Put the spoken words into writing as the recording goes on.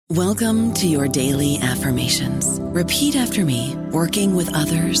Welcome to your daily affirmations. Repeat after me. Working with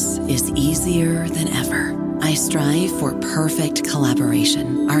others is easier than ever. I strive for perfect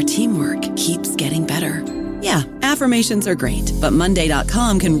collaboration. Our teamwork keeps getting better. Yeah, affirmations are great, but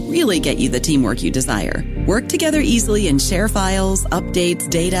Monday.com can really get you the teamwork you desire. Work together easily and share files, updates,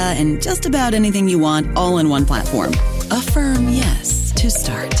 data, and just about anything you want all in one platform. Affirm yes to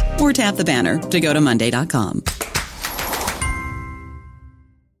start, or tap the banner to go to Monday.com.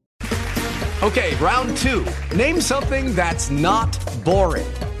 Okay, round two. Name something that's not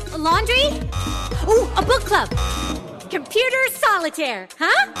boring. A laundry? Ooh, a book club. Computer solitaire,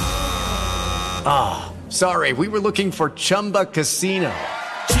 huh? Ah, sorry, we were looking for Chumba Casino.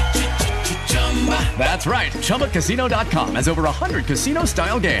 That's right, ChumbaCasino.com has over 100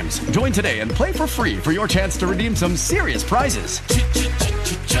 casino-style games. Join today and play for free for your chance to redeem some serious prizes.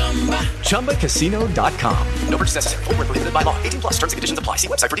 ChumbaCasino.com. No purchase necessary. Void where prohibited by law. 18+. Terms and conditions apply. See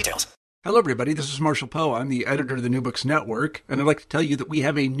website for details. Hello, everybody. This is Marshall Poe. I'm the editor of the New Books Network, and I'd like to tell you that we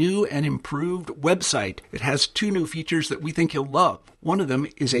have a new and improved website. It has two new features that we think you'll love. One of them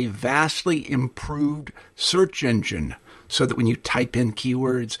is a vastly improved search engine, so that when you type in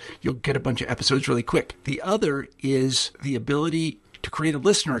keywords, you'll get a bunch of episodes really quick. The other is the ability to create a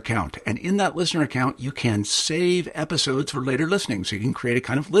listener account, and in that listener account, you can save episodes for later listening, so you can create a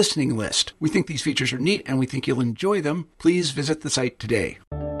kind of listening list. We think these features are neat, and we think you'll enjoy them. Please visit the site today.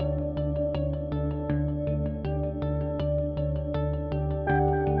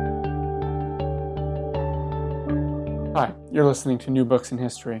 Hi, you're listening to New Books in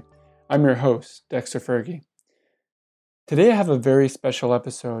History. I'm your host, Dexter Fergie. Today I have a very special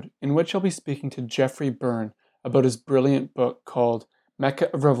episode in which I'll be speaking to Geoffrey Byrne about his brilliant book called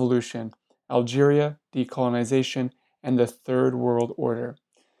Mecca of Revolution, Algeria, Decolonization, and the Third World Order.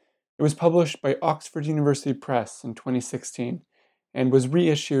 It was published by Oxford University Press in 2016 and was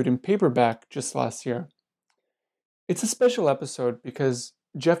reissued in paperback just last year. It's a special episode because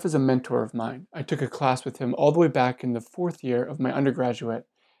Jeff is a mentor of mine. I took a class with him all the way back in the fourth year of my undergraduate,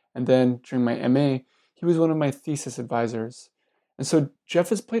 and then during my MA, he was one of my thesis advisors. And so Jeff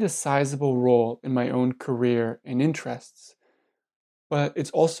has played a sizable role in my own career and interests. But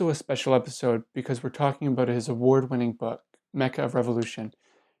it's also a special episode because we're talking about his award-winning book, Mecca of Revolution.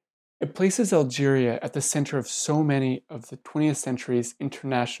 It places Algeria at the center of so many of the 20th century's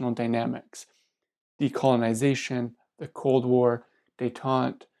international dynamics: decolonization, the Cold War,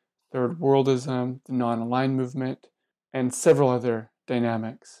 détente, Third Worldism, the non-aligned movement, and several other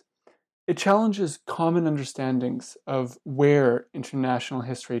dynamics. It challenges common understandings of where international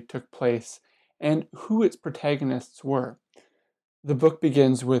history took place and who its protagonists were. The book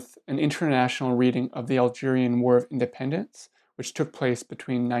begins with an international reading of the Algerian War of Independence, which took place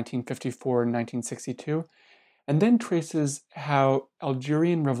between 1954 and 1962, and then traces how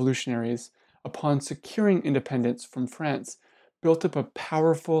Algerian revolutionaries, upon securing independence from France, built up a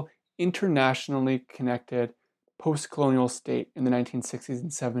powerful, internationally connected post-colonial state in the 1960s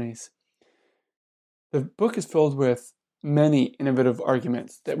and 70s. The book is filled with many innovative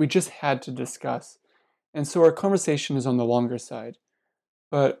arguments that we just had to discuss, and so our conversation is on the longer side,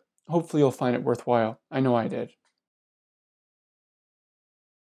 but hopefully you'll find it worthwhile. I know I did.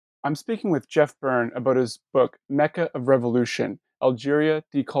 I'm speaking with Geoff Byrne about his book, Mecca of Revolution, Algeria,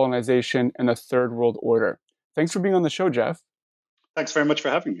 Decolonization, and the Third World Order. Thanks for being on the show, Jeff. Thanks very much for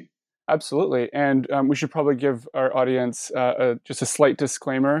having me. Absolutely. And we should probably give our audience just a slight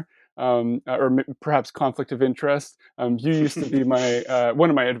disclaimer, perhaps conflict of interest. You used to be my one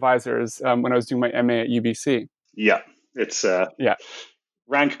of my advisors when I was doing my MA at UBC. Yeah, it's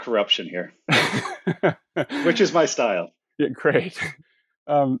rank corruption here, which is my style. Yeah, great.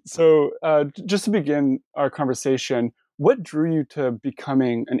 So just to begin our conversation, what drew you to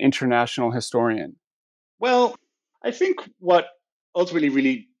becoming an international historian? Well, I think what ultimately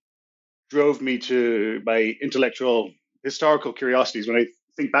really drove me to my intellectual historical curiosities, when I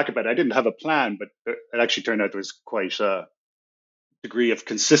think back about it, I didn't have a plan, but it actually turned out there was quite a degree of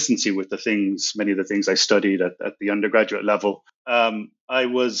consistency with many of the things I studied at the undergraduate level. I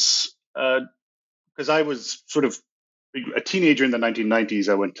was, because I was sort of a teenager in the 1990s,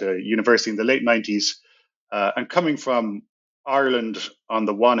 I went to university in the late 90s, and coming from Ireland on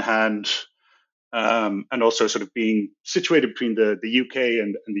the one hand, and also sort of being situated between the UK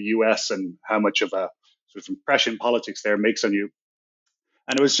and the US, and how much of a sort of impression politics there makes on you.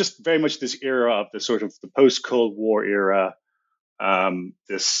 And it was just very much this era of the sort of the post-Cold War era,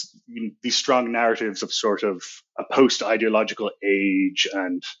 these strong narratives of sort of a post-ideological age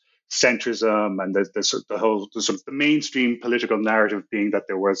and centrism, and the mainstream political narrative being that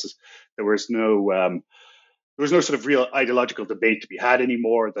there was no there was no sort of real ideological debate to be had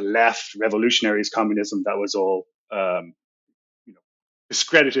anymore. The left, revolutionaries, communism, that was all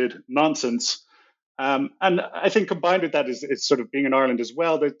discredited nonsense. And I think combined with that is sort of being in Ireland as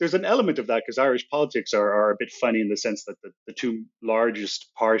well. There's an element of that because Irish politics are a bit funny in the sense that the two largest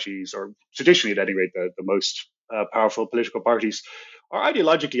parties, or traditionally at any rate, the most powerful political parties, are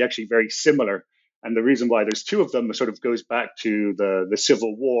ideologically actually very similar. And the reason why there's two of them sort of goes back to the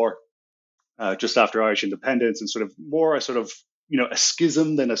Civil War just after Irish independence, and sort of more a sort of a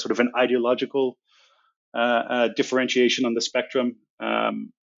schism than a sort of an ideological differentiation on the spectrum.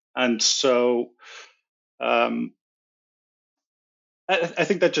 And so I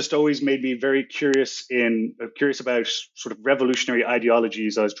think that just always made me very curious about sort of revolutionary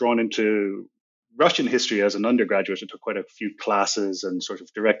ideologies. I was drawn into Russian history as an undergraduate. I took quite a few classes and sort of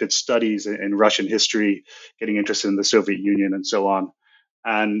directed studies in Russian history, getting interested in the Soviet Union and so on.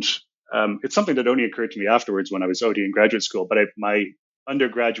 And it's something that only occurred to me afterwards when I was already in graduate school. But my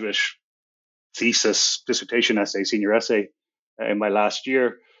undergraduate thesis, dissertation essay, senior essay in my last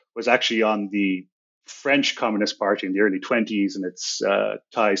year was actually on the French Communist Party in the early 1920s and its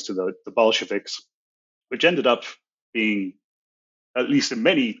ties to the Bolsheviks, which ended up being, at least in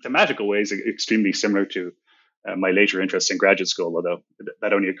many thematical ways, extremely similar to my later interests in graduate school, although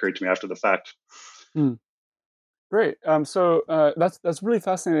that only occurred to me after the fact. Great. So that's really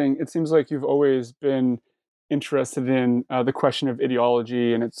fascinating. It seems like you've always been interested in the question of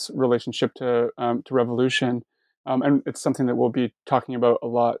ideology and its relationship to revolution, and it's something that we'll be talking about a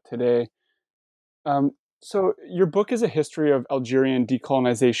lot today. So your book is a history of Algerian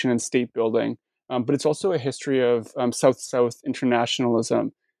decolonization and state building, but it's also a history of South-South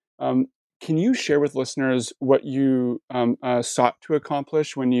internationalism. Can you share with listeners what you sought to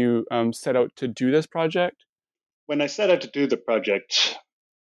accomplish when you set out to do this project? When I set out to do the project,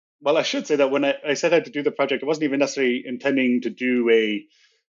 well, I should say that when I set out to do the project, I wasn't even necessarily intending to do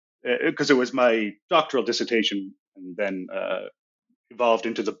because it was my doctoral dissertation and then evolved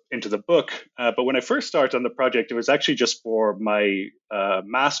into the book. But when I first started on the project, it was actually just for my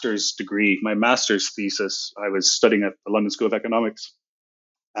master's degree, my master's thesis. I was studying at the London School of Economics.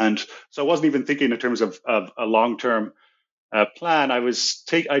 And so I wasn't even thinking in terms of a long-term plan.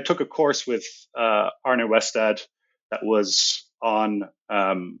 I took a course with Arne Westad that was on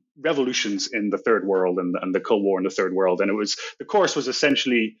revolutions in the Third World and the Cold War in the Third World. And the course was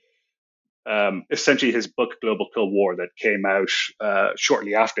essentially his book, Global Cold War, that came out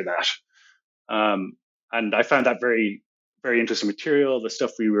shortly after that. And I found that very, very interesting material. The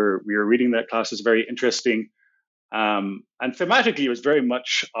stuff we were reading in that class was very interesting. And thematically, it was very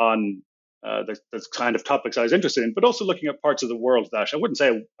much on the kind of topics I was interested in, but also looking at parts of the world that I wouldn't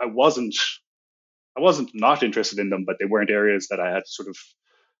say I wasn't not interested in them, but they weren't areas that I had sort of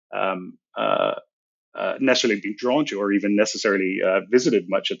necessarily been drawn to or even necessarily visited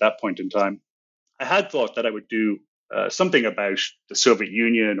much at that point in time. I had thought that I would do something about the Soviet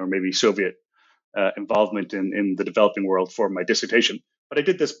Union or maybe Soviet involvement in the developing world for my dissertation. But I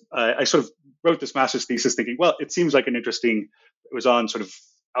did this, I sort of wrote this master's thesis thinking, well, it seems like it was on sort of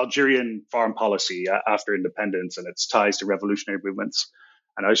Algerian foreign policy after independence and its ties to revolutionary movements.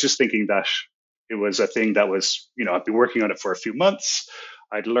 And I was just thinking that it was a thing that was, I'd be working on it for a few months.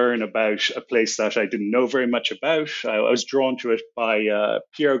 I'd learn about a place that I didn't know very much about. I was drawn to it by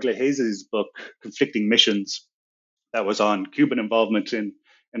Piero Glejese's book, Conflicting Missions, that was on Cuban involvement in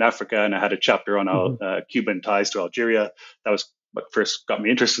Africa. And I had a chapter on Cuban ties to Algeria. That was what first got me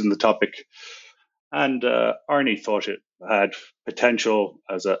interested in the topic. And Arne thought it had potential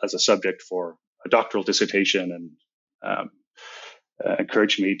as a subject for a doctoral dissertation and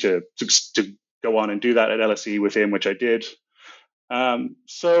encouraged me to go on and do that at LSE with him, which I did.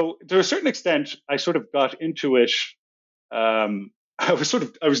 So to a certain extent, I sort of got into it. I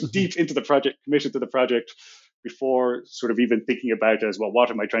was deep into the project, committed to the project before sort of even thinking about it as well.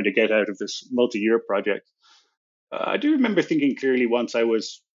 What am I trying to get out of this multi-year project? I do remember thinking clearly once I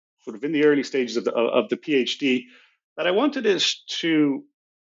was sort of in the early stages of the PhD that I wanted it to,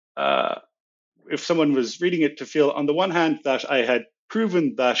 if someone was reading it, to feel on the one hand that I had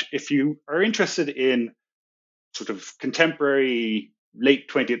proven that if you are interested in sort of contemporary late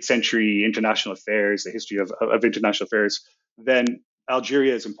 20th century international affairs, the history of international affairs, then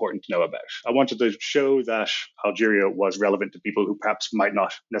Algeria is important to know about. I wanted to show that Algeria was relevant to people who perhaps might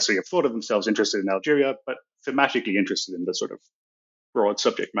not necessarily have thought of themselves interested in Algeria, but thematically interested in the sort of broad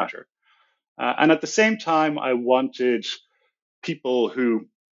subject matter. And at the same time, I wanted people who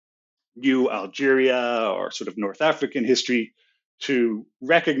knew Algeria or sort of North African history to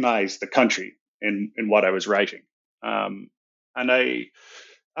recognize the country in what I was writing. And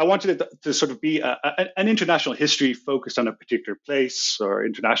I wanted it to sort of be an international history focused on a particular place, or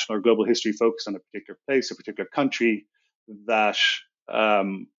international or global history focused on a particular place, a particular country that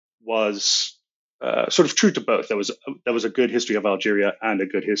was sort of true to both. There was a good history of Algeria and a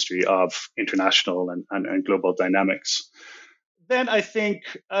good history of international and global dynamics. Then I think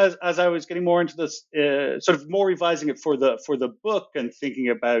as I was getting more into this, sort of more revising it for the book and thinking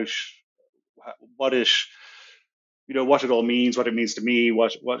about what what it all means, what it means to me,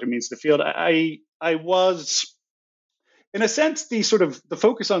 what it means to the field, I was, in a sense, the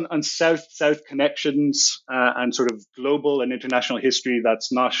focus on South connections and sort of global and international history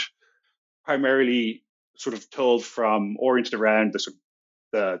that's not primarily sort of told from oriented around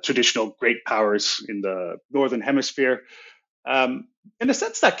the traditional great powers in the Northern Hemisphere. In a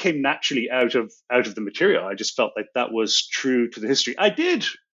sense, that came naturally out of the material. I just felt like that was true to the history. I did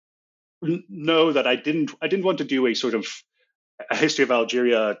know that I didn't want to do a history of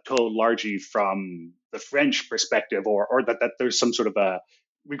Algeria told largely from the French perspective, or that there's some sort of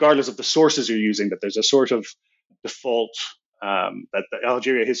regardless of the sources you're using, that there's a sort of default that the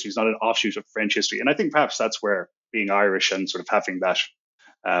Algeria history is not an offshoot of French history. And I think perhaps that's where being Irish and sort of having that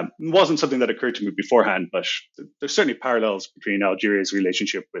wasn't something that occurred to me beforehand, but there's certainly parallels between Algeria's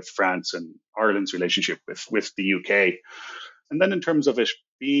relationship with France and Ireland's relationship with the UK. And then in terms of it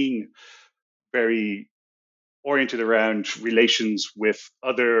being very oriented around relations with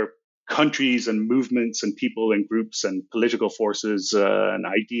other countries and movements and people and groups and political forces and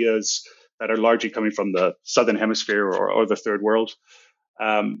ideas that are largely coming from the Southern Hemisphere or the Third World.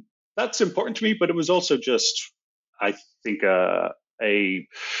 That's important to me, but it was also just, I think, a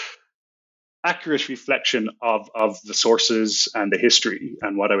accurate reflection of the sources and the history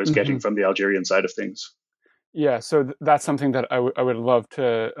and what I was getting from the Algerian side of things. Yeah, so that's something that I would love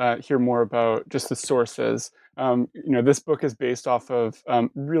to hear more about, just the sources. This book is based off of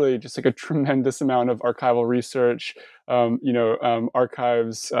really just like a tremendous amount of archival research,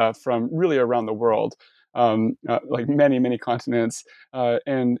 archives from really around the world, like many, many continents.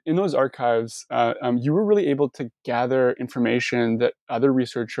 And in those archives, you were really able to gather information that other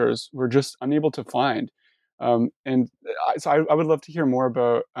researchers were just unable to find. So I would love to hear more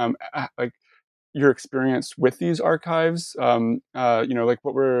about your experience with these archives.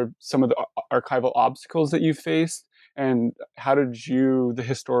 What were some of the archival obstacles that you faced, and how did you, the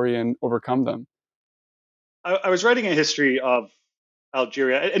historian, overcome them? I was writing a history of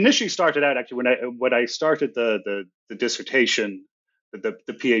Algeria. It initially started out actually when I started the dissertation, the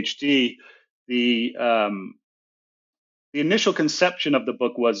PhD. The initial conception of the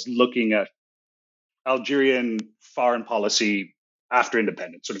book was looking at Algerian foreign policy after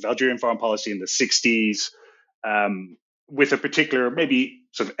independence, sort of Algerian foreign policy in the 60s, with a particular, maybe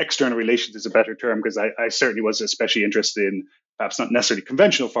sort of external relations is a better term, because I certainly was especially interested in perhaps not necessarily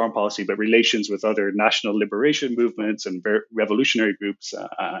conventional foreign policy, but relations with other national liberation movements and revolutionary groups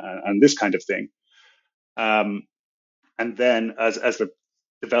and this kind of thing. And then as it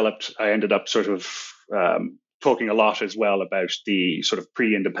developed, I ended up sort of talking a lot as well about the sort of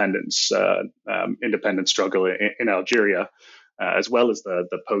pre-independence independence struggle in Algeria, as well as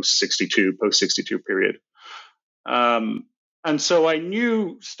the post-62 period. And so I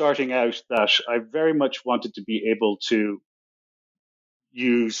knew starting out that I very much wanted to be able to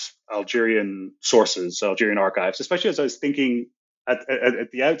use Algerian sources, Algerian archives, especially as I was thinking at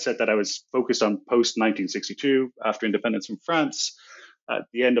the outset that I was focused on post-1962, after independence from France, at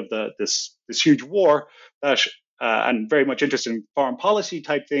the end of this huge war, that and very much interested in foreign policy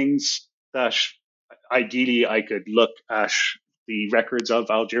type things, that ideally I could look at the records of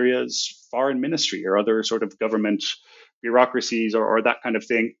Algeria's foreign ministry or other sort of government bureaucracies or that kind of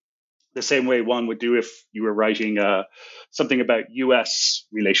thing, the same way one would do if you were writing something about US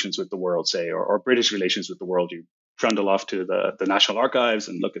relations with the world, say, or British relations with the world. You trundle off to the National Archives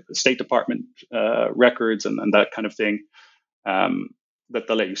and look at the State Department records and that kind of thing that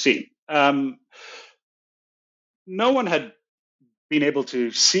they'll let you see. No one had been able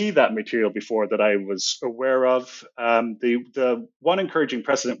to see that material before that I was aware of. The one encouraging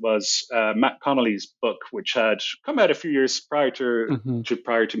precedent was Matt Connolly's book, which had come out a few years prior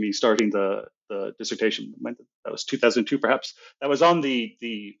to me starting the dissertation. That was 2002, perhaps. That was on the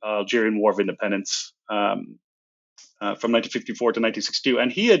Algerian War of Independence from 1954 to 1962,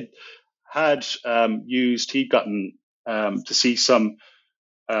 and he he'd gotten to see some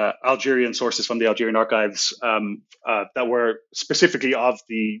Algerian sources from the Algerian archives that were specifically of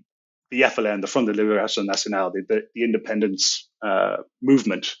the FLN, the Front de Libération Nationale, the independence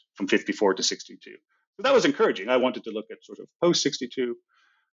movement from 54 to 62. So that was encouraging. I wanted to look at sort of post 62,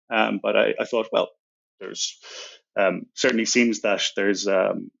 but I thought, well, there's certainly seems that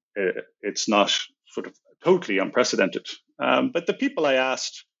it's not sort of totally unprecedented. But the people I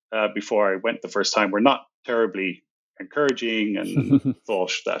asked before I went the first time were not terribly encouraging, and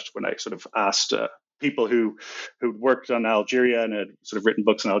thought that when I sort of asked people who'd worked on Algeria and had sort of written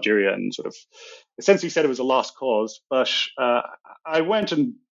books on Algeria, and sort of essentially said it was a lost cause. But I went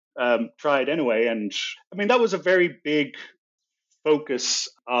and tried anyway, and I mean that was a very big focus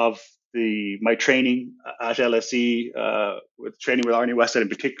of my training at LSE, with training with Arnie Westhead in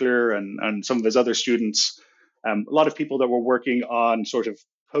particular, and some of his other students. A lot of people that were working on sort of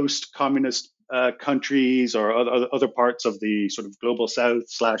post-communist countries or other parts of the sort of global south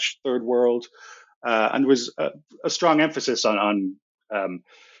 / third world, and there was a strong emphasis on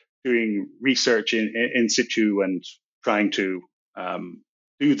doing research in situ and trying to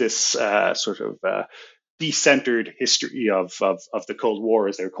do this sort of decentered history of the Cold War,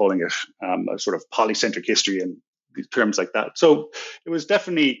 as they're calling it, a sort of polycentric history and terms like that. So it was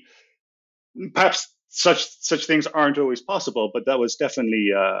definitely, perhaps such things aren't always possible, but that was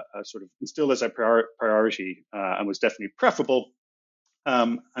definitely a sort of instilled as a priority, and was definitely preferable.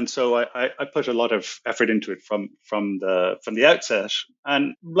 And so I put a lot of effort into it from the outset,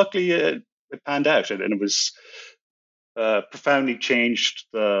 and luckily it panned out, and it was profoundly changed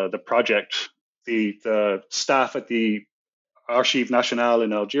the project. The staff at the Archives Nationales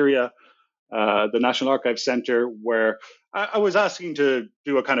in Algeria, the National Archives Center, where I was asking to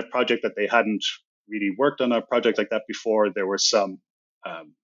do a kind of project that they hadn't really worked on a project like that before. There was some,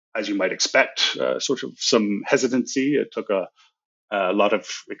 as you might expect, sort of some hesitancy. It took a lot of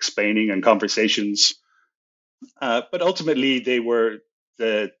explaining and conversations, but ultimately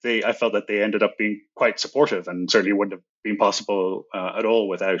I felt that they ended up being quite supportive, and certainly wouldn't have been possible at all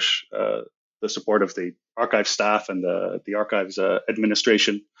without the support of the archive staff and the archives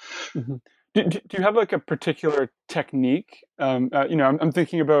administration. Mm-hmm. Do you have like a particular technique? I'm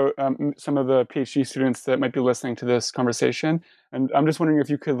thinking about some of the PhD students that might be listening to this conversation, and I'm just wondering if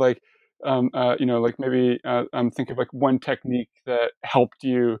you could maybe think of like one technique that helped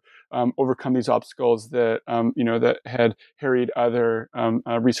you overcome these obstacles that that had harried other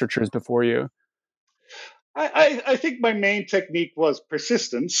researchers before you. I think my main technique was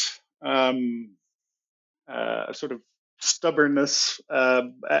persistence, sort of stubbornness,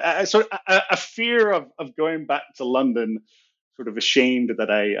 a fear of going back to London, sort of ashamed that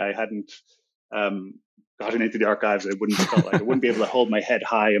I hadn't gotten into the archives. I wouldn't be able to hold my head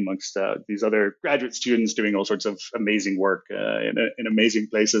high amongst these other graduate students doing all sorts of amazing work in amazing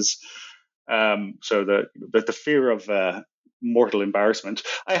places. So the fear of mortal embarrassment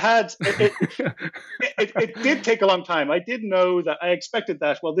I had, it did take a long time. I did know that I expected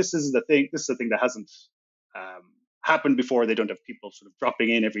that. Well, this is the thing that hasn't happened before. They don't have people sort of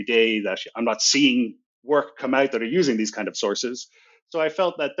dropping in every day. That I'm not seeing work come out that are using these kind of sources. So I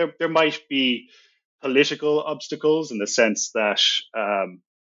felt that there might be political obstacles in the sense that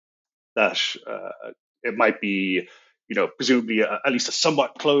it might be, presumably at least a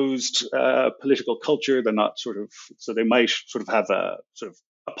somewhat closed political culture. They're not so they might sort of have a sort of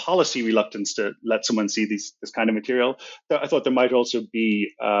a policy reluctance to let someone see this kind of material. I thought there might also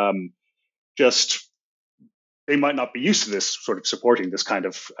be they might not be used to this sort of supporting this kind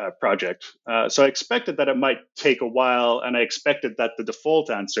of project. So I expected that it might take a while, and I expected that the default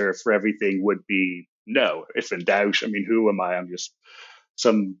answer for everything would be no. If in doubt, I mean, who am I? I'm just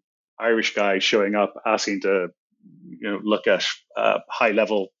some Irish guy showing up asking to look at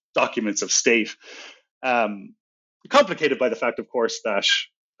high-level documents of state. Complicated by the fact, of course, that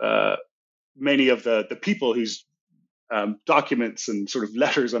many of the people whose documents and sort of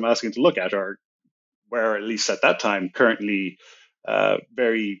letters I'm asking to look at were, at least at that time, currently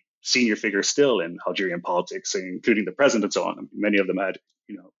very senior figures still in Algerian politics, including the president and so on. I mean, many of them had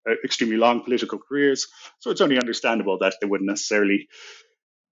extremely long political careers, so it's only understandable that they wouldn't necessarily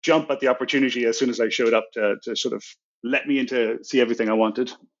jump at the opportunity as soon as I showed up to sort of let me in to see everything I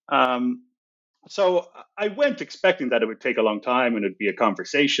wanted. So I went expecting that it would take a long time and it'd be a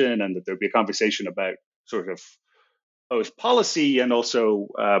conversation, and that there'd be a conversation about sort of both policy and also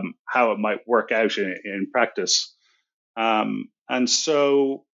how it might work out in practice. And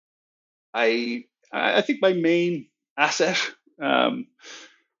so I think my main asset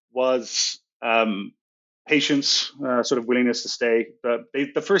was patience, sort of willingness to stay.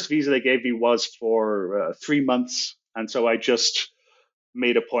 The first visa they gave me was for 3 months. And so I just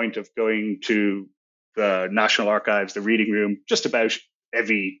made a point of going to the National Archives, the reading room, just about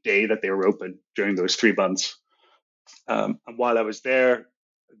every day that they were open during those 3 months. And while I was there,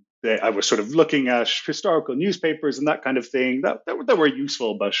 I was sort of looking at historical newspapers and that kind of thing that were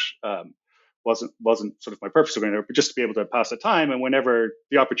useful, but wasn't sort of my purpose of going there, but just to be able to pass the time. And whenever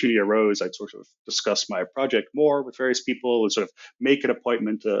the opportunity arose, I'd sort of discuss my project more with various people and sort of make an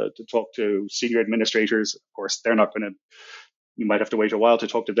appointment to talk to senior administrators. Of course, they're not going to. You might have to wait a while to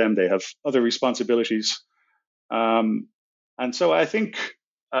talk to them. They have other responsibilities. And so I think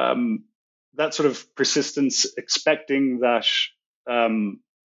that sort of persistence, expecting that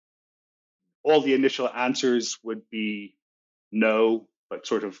all the initial answers would be no, but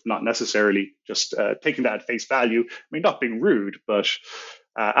sort of not necessarily, just taking that at face value. I mean, not being rude, but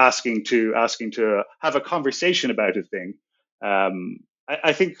asking to have a conversation about a thing.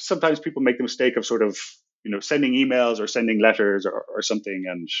 I think sometimes people make the mistake of sort of sending emails or sending letters or something,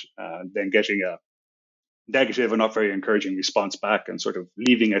 and then getting a negative or not very encouraging response back and sort of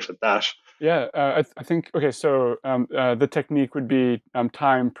leaving it at that. Yeah, I think, okay, so the technique would be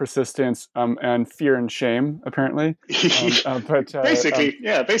time, persistence, and fear and shame, apparently. But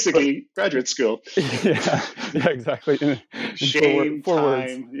basically graduate school. Yeah, exactly. In shame, four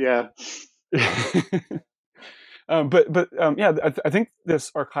time, words. Yeah. I think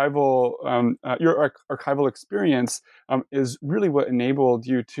this archival, your archival experience is really what enabled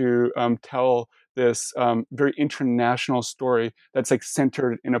you to tell this very international story that's like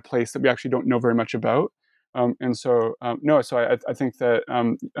centered in a place that we actually don't know very much about. I think that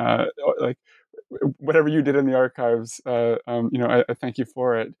like whatever you did in the archives, I thank you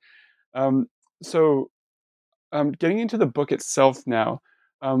for it. Getting into the book itself now.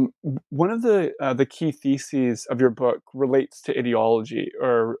 One of the key theses of your book relates to ideology,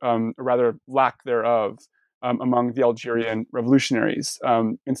 or rather lack thereof, among the Algerian revolutionaries.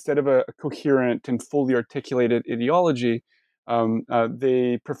 Instead of a coherent and fully articulated ideology,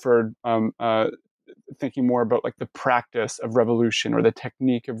 they preferred thinking more about like the practice of revolution or the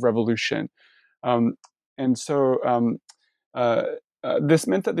technique of revolution. Um, and so this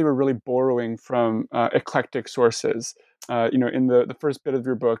meant that they were really borrowing from eclectic sources. In the first bit of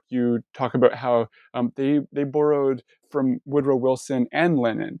your book, you talk about how they borrowed from Woodrow Wilson and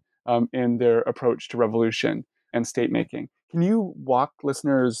Lenin in their approach to revolution and state making. Can you walk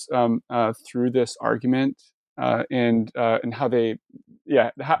listeners through this argument and how they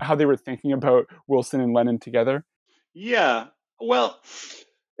were thinking about Wilson and Lenin together? Yeah, well,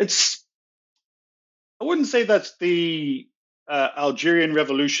 I wouldn't say that the Algerian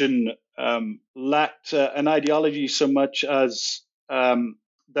Revolution lacked an ideology so much as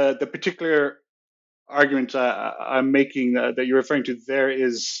the particular argument I'm making that you're referring to there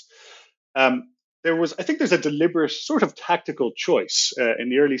is I think there's a deliberate sort of tactical choice in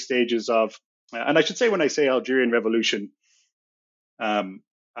the early stages of, and I should say when I say Algerian Revolution,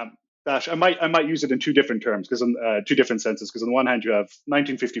 that I might use it in two different terms, because two different senses. Because on the one hand, you have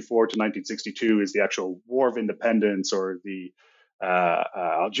 1954 to 1962 is the actual War of Independence, or the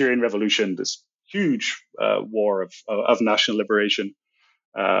Algerian Revolution, this huge war of national liberation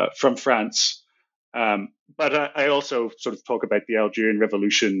from France. But I also sort of talk about the Algerian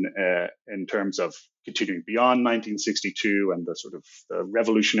Revolution in terms of continuing beyond 1962 and the sort of the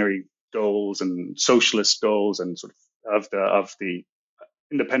revolutionary goals and socialist goals and sort of the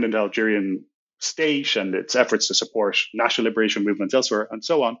independent Algerian state and its efforts to support national liberation movements elsewhere and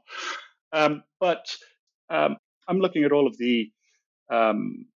so on. But I'm looking at all of the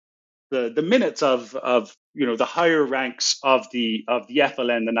minutes of the higher ranks of the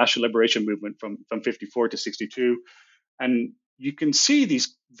FLN, the National Liberation Movement, from 54 to 62, and you can see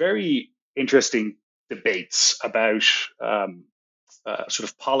these very interesting debates about sort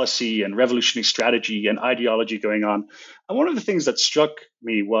of policy and revolutionary strategy and ideology going on. And one of the things that struck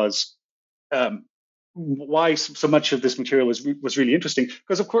me was why so much of this material was really interesting,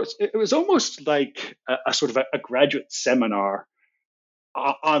 because of course it was almost like a sort of a graduate seminar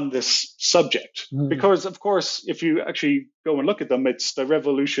on this subject. Because of course, if you actually go and look at them, the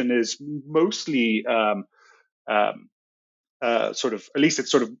revolution is mostly sort of, at least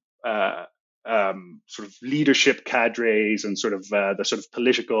it's sort of leadership cadres and sort of the sort of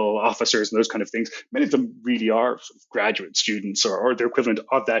political officers and those kind of things. Many of them really are sort of graduate students or their equivalent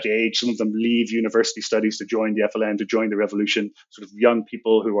of that age. Some of them leave university studies to join the FLN, to join the revolution. Sort of young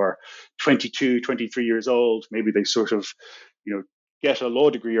people who are 22, 23 years old. Maybe they sort of, get a law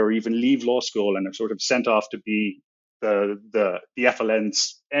degree or even leave law school and are sort of sent off to be the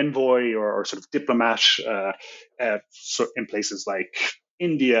FLN's envoy or sort of diplomat in places like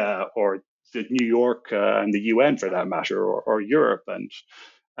India or New York and the UN, for that matter, or Europe. And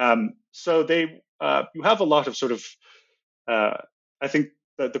so you have a lot of sort of, I think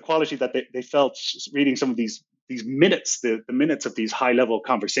the quality that they felt reading some of these these minutes, the minutes of these high level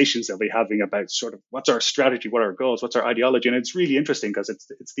conversations that we're having about sort of what's our strategy, what are our goals, what's our ideology. And it's really interesting because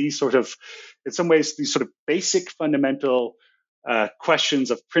it's these sort of, in some ways, these sort of basic fundamental questions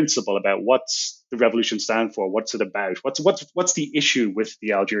of principle about what's the revolution stand for, what's it about, what's the issue with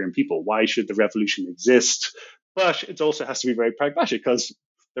the Algerian people, why should the revolution exist? But it also has to be very pragmatic because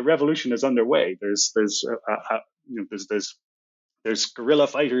the revolution is underway. There's guerrilla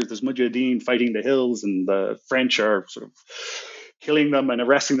fighters, there's Mujahideen fighting the hills, and the French are sort of killing them and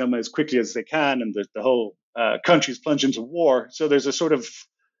arresting them as quickly as they can, and the whole country's plunged into war. So there's a sort of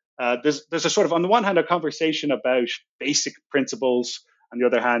there's a sort of, on the one hand, a conversation about basic principles, on the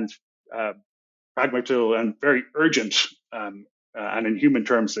other hand, pragmatic and very urgent, and in human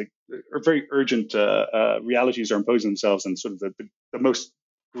terms, very urgent realities are imposing themselves, and sort of the most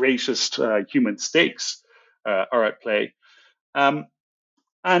greatest human stakes are at play. And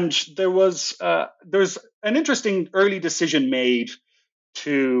there's an interesting early decision made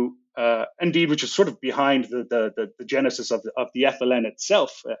to, indeed, which is sort of behind the genesis of the FLN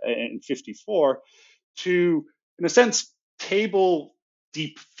itself in '54, to, in a sense, table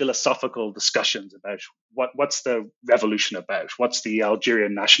deep philosophical discussions about what's the revolution about, what's the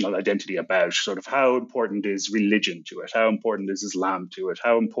Algerian national identity about, sort of how important is religion to it, how important is Islam to it,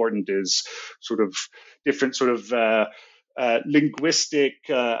 how important is sort of different sort of linguistic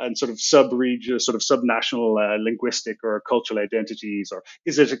and sort of sub-region, sort of subnational linguistic or cultural identities, or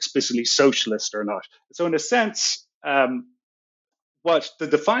is it explicitly socialist or not? So in a sense, what the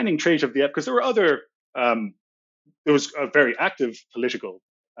defining trait of because there were other, there was a very active political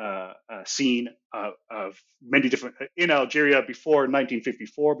scene of many different in Algeria before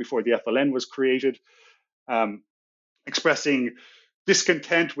 1954, before the FLN was created, expressing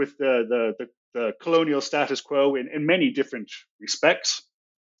discontent with the colonial status quo in many different respects.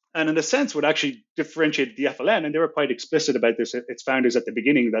 And in a sense, what actually differentiated the FLN, and they were quite explicit about this, its founders at the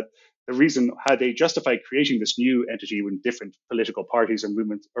beginning, that the reason how they justified creating this new entity when different political parties and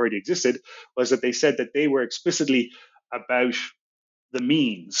movements already existed was that they said that they were explicitly about the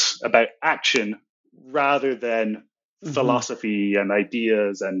means, about action, rather than philosophy and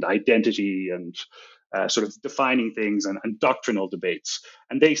ideas and identity and sort of defining things and doctrinal debates.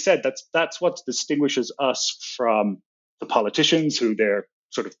 And they said that's what distinguishes us from the politicians who they're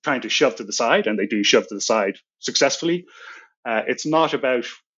sort of trying to shove to the side, and they do shove to the side successfully. It's not about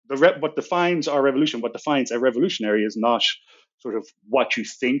what defines our revolution. What defines a revolutionary is not sort of what you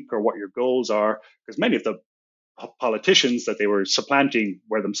think or what your goals are, because many of the politicians that they were supplanting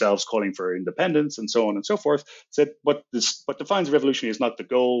were themselves calling for independence and so on and so forth. Said what defines a revolutionary is not the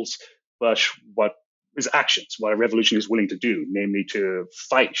goals, but what is actions, what a revolution is willing to do, namely to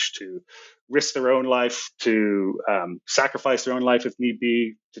fight, to risk their own life, to sacrifice their own life if need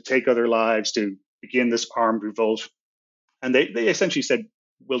be, to take other lives, to begin this armed revolt. And they essentially said,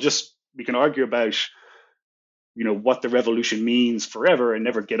 we can argue about, what the revolution means forever and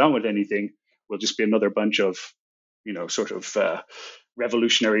never get on with anything. We'll just be another bunch of, sort of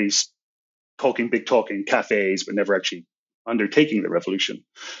revolutionaries talking big talk in cafes, but never actually undertaking the revolution.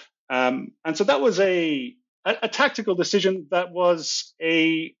 And so that was a tactical decision that was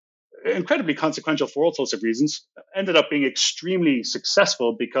incredibly consequential for all sorts of reasons. Ended up being extremely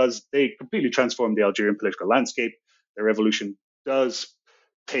successful because they completely transformed the Algerian political landscape. The revolution does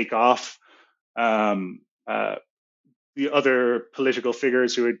take off. The other political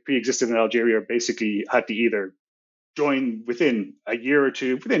figures who had pre-existed in Algeria basically had to either join within a year or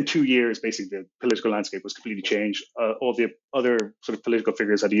two. Within 2 years, basically, the political landscape was completely changed. All the other sort of political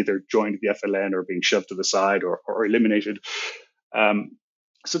figures had either joined the FLN or being shoved to the side or eliminated.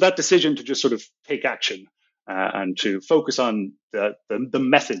 So that decision to just sort of take action and to focus on the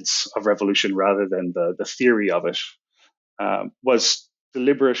methods of revolution rather than the theory of it was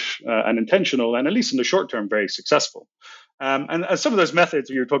deliberate and intentional, and at least in the short term, very successful. And some of those methods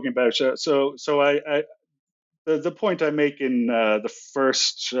you were talking about. The point I make in the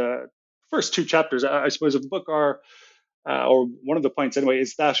first two chapters, I suppose, of the book are, or one of the points anyway,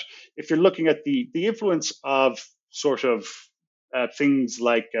 is that if you're looking at the influence of sort of things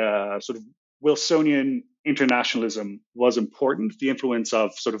like sort of Wilsonian internationalism was important, the influence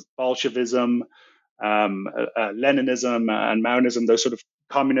of sort of Bolshevism, Leninism and Maoism, those sort of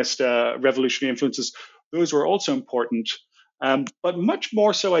communist revolutionary influences, those were also important. But much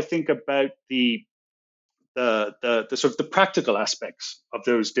more so, I think, about the sort of the practical aspects of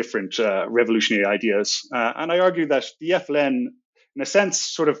those different revolutionary ideas. And I argue that the FLN, in a sense,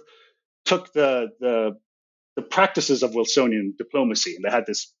 sort of took the practices of Wilsonian diplomacy, and they had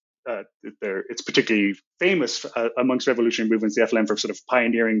this it's particularly famous amongst revolutionary movements, the FLN, for sort of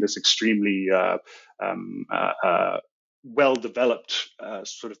pioneering this extremely well-developed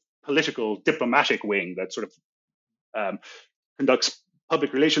sort of political diplomatic wing that sort of conducts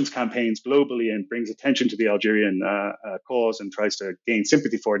public relations campaigns globally and brings attention to the Algerian cause and tries to gain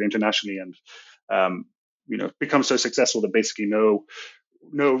sympathy for it internationally, and becomes so successful that basically no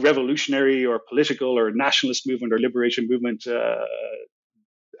revolutionary or political or nationalist movement or liberation movement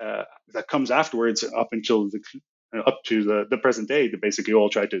that comes afterwards up to the present day, they basically all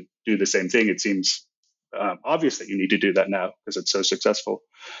try to do the same thing. It seems obvious that you need to do that now because it's so successful.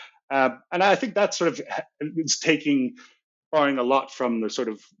 And I think that sort of is borrowing a lot from the sort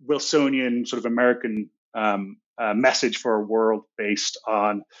of Wilsonian sort of American message for a world based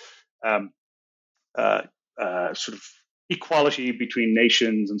on sort of equality between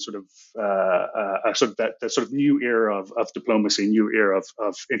nations and sort of that sort of new era of diplomacy, new era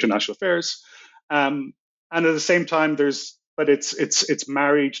of international affairs, and at the same time, it's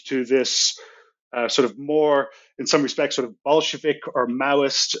married to this sort of more, in some respects, sort of Bolshevik or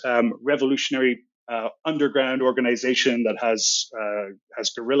Maoist revolutionary underground organization that has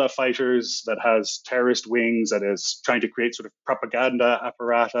guerrilla fighters, that has terrorist wings, that is trying to create sort of propaganda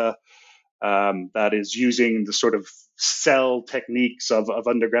apparata. That is using the sort of cell techniques of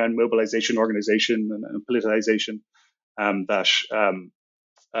underground mobilization, organization, and politicization that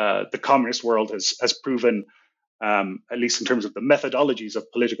the communist world has proven, at least in terms of the methodologies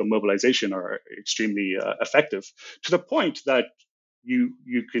of political mobilization, are extremely effective, to the point that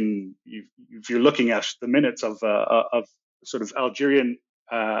if you're looking at the minutes of sort of Algerian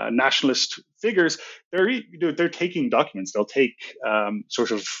nationalist figures, they're taking documents. They'll take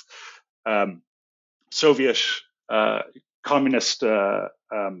sort of Soviet communist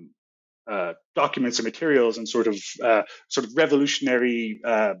documents and materials and sort of revolutionary,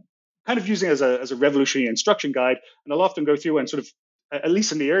 kind of using it as a revolutionary instruction guide. And they'll often go through and sort of, at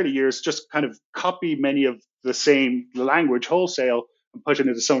least in the early years, just kind of copy many of the same language wholesale and put it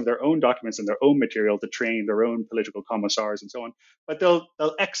into some of their own documents and their own material to train their own political commissars and so on. But they'll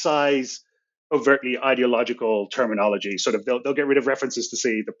excise overtly ideological terminology. Sort of, they'll get rid of references to,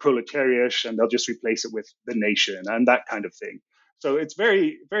 say, the proletariat, and they'll just replace it with the nation and that kind of thing. So it's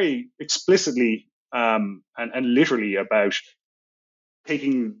very, very explicitly and literally about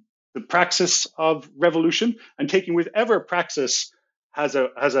taking the praxis of revolution and taking whichever praxis has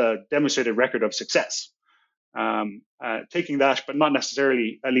a demonstrated record of success. Taking that, but not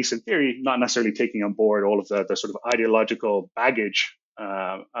necessarily, at least in theory, not necessarily taking on board all of the sort of ideological baggage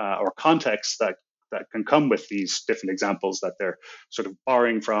or context that can come with these different examples that they're sort of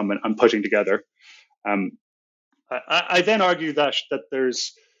borrowing from and putting together. I then argue that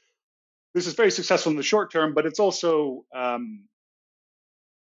this is very successful in the short term, but it's also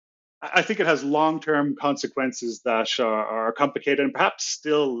I think it has long-term consequences that are complicated and perhaps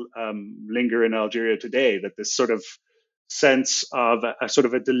still linger in Algeria today. That this sort of sense of a sort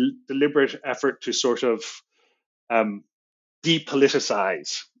of a deliberate effort to sort of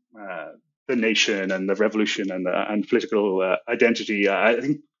depoliticize the nation and the revolution and political identity, I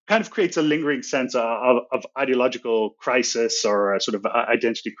think kind of creates a lingering sense of ideological crisis or a sort of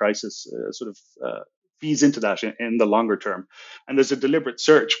identity crisis, feeds into that in the longer term. And there's a deliberate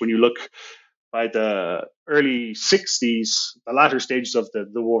search when you look by the early 60s, the latter stages of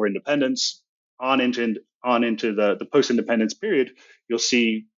the War of Independence, on into the post-independence period. You'll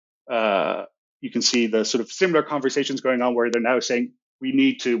see you can see the sort of similar conversations going on where they're now saying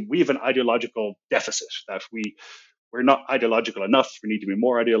we have an ideological deficit, that we're not ideological enough. We need to be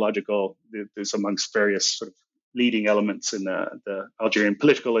more ideological. There's amongst various sort of leading elements in the Algerian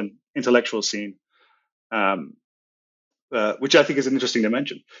political and intellectual scene, which I think is an interesting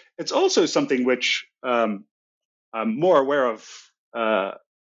dimension. It's also something which I'm more aware of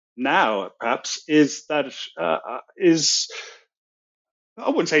now, perhaps, is that is, I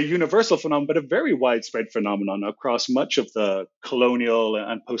wouldn't say a universal phenomenon, but a very widespread phenomenon across much of the colonial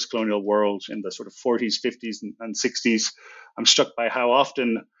and post-colonial world in the sort of 40s, 50s, and 60s. I'm struck by how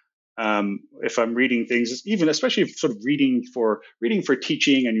often, if I'm reading things, even especially if sort of reading for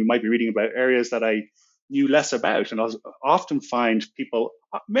teaching, and you might be reading about areas that I knew less about, and I'll often find people,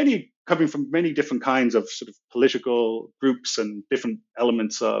 many coming from many different kinds of sort of political groups and different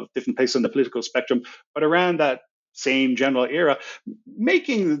elements of different places on the political spectrum, but around that same general era,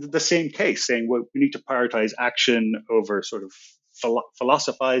 making the same case, saying, well, we need to prioritize action over sort of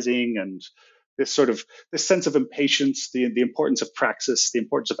philosophizing, and this sense of impatience, the importance of praxis, the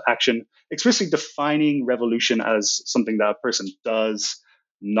importance of action, explicitly defining revolution as something that a person does,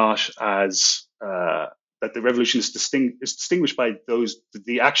 not as that the revolution is distinguished by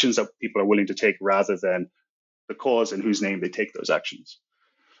the actions that people are willing to take rather than the cause in whose name they take those actions.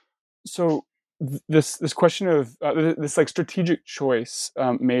 So this question of this like strategic choice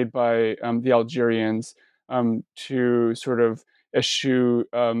made by the Algerians to sort of eschew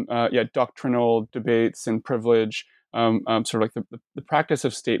doctrinal debates and privilege, sort of like the practice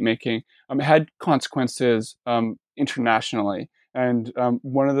of state making, had consequences internationally. And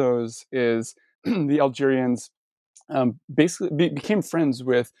one of those is the Algerians basically became friends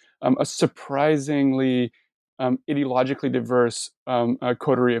with a surprisingly ideologically diverse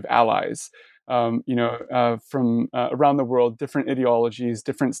coterie of allies. From around the world, different ideologies,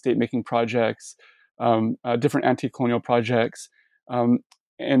 different state-making projects, different anti-colonial projects, and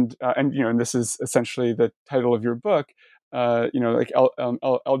this is essentially the title of your book.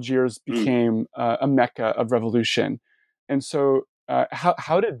 Algiers became a mecca of revolution, and so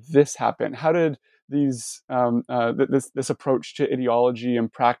how did this happen? How did these this approach to ideology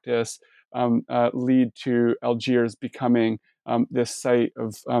and practice lead to Algiers becoming this site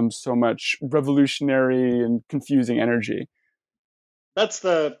of so much revolutionary and confusing energy? That's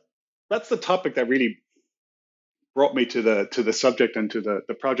the topic that really brought me to the subject and to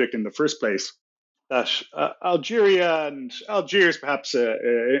the project in the first place. That Algeria and Algiers, perhaps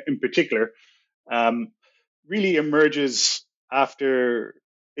in particular, really emerges after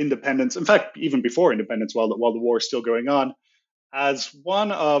independence. In fact, even before independence, while the war is still going on, as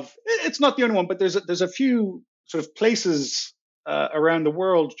one of, it's not the only one, but there's a few sort of places around the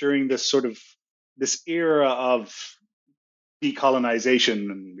world during this era of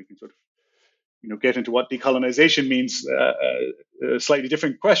decolonization, and we can sort of get into what decolonization means, a slightly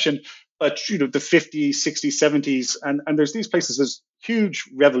different question, but the 50s, 60s, 70s, and there's these places, there's huge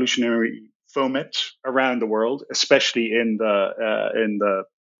revolutionary foment around the world, especially in the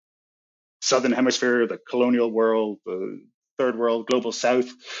Southern Hemisphere, the colonial world, the Third World, Global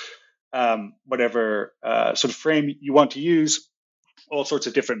South, whatever sort of frame you want to use. All sorts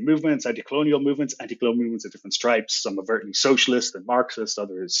of different movements, anti-colonial movements of different stripes, some overtly socialist and Marxist,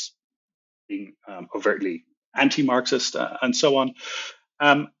 others being overtly anti-Marxist, and so on.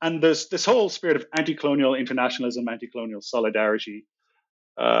 And there's this whole spirit of anti-colonial internationalism, anti-colonial solidarity,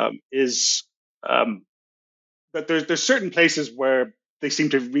 is that there's certain places where they seem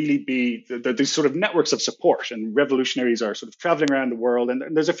to really be these sort of networks of support, and revolutionaries are sort of traveling around the world.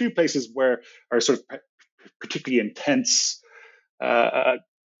 And there's a few places where are sort of particularly intense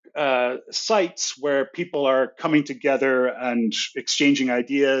sites where people are coming together and exchanging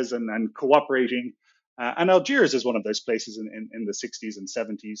ideas and cooperating. And Algiers is one of those places in the 60s and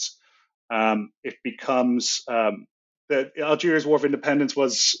 70s. It becomes the Algiers War of Independence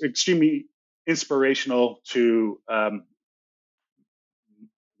was extremely inspirational to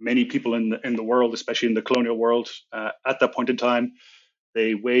many people in the world, especially in the colonial world. At that point in time,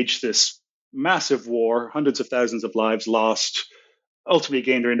 they waged this massive war, hundreds of thousands of lives lost, ultimately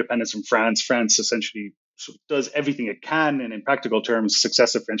gained their independence from France. France essentially sort of does everything it can, and in practical terms,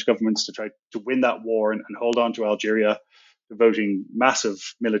 successive French governments to try to win that war and hold on to Algeria, devoting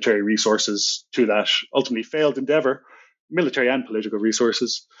massive military resources to that ultimately failed endeavor, military and political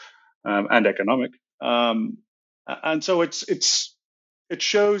resources, and economic. And so it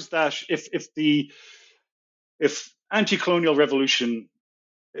shows that if anti-colonial revolution,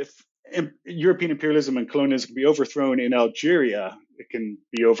 if European imperialism and colonialism can be overthrown in Algeria, it can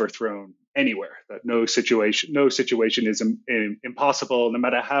be overthrown anywhere. That no situation is impossible, no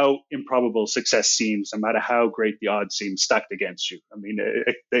matter how improbable success seems, no matter how great the odds seem stacked against you. I mean,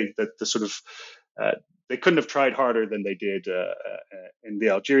 they couldn't have tried harder than they did in the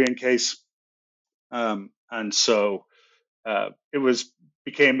Algerian case, and so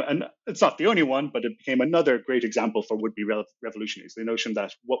it's not the only one, but it became another great example for would-be revolutionaries. The notion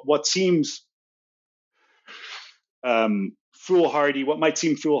that what seems foolhardy, what might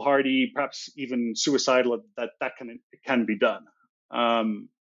seem foolhardy, perhaps even suicidal, that can be done.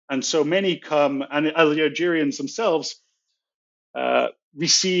 And so many come, and the Algerians themselves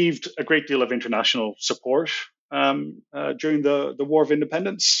received a great deal of international support during the War of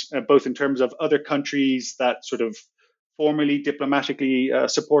Independence, both in terms of other countries that sort of formally, diplomatically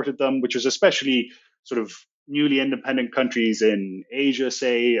supported them, which was especially sort of newly independent countries in Asia,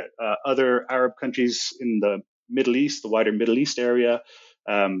 say, other Arab countries in the Middle East, the wider Middle East area,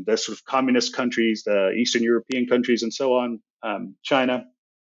 the sort of communist countries, the Eastern European countries, and so on, China.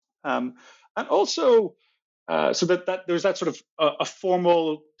 And also, so that there's that sort of a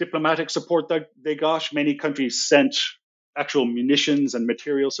formal diplomatic support that they got. Many countries sent actual munitions and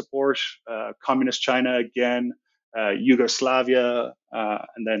material support. Communist China, again, Yugoslavia,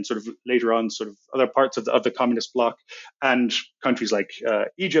 and then sort of later on, sort of other parts of the communist bloc, and countries like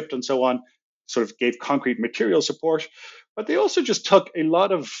Egypt and so on, sort of gave concrete material support. But they also just took a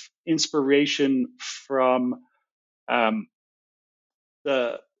lot of inspiration from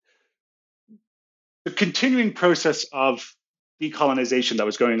the continuing process of decolonization that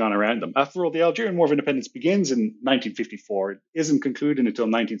was going on around them. After all, the Algerian War of Independence begins in 1954. It isn't concluded until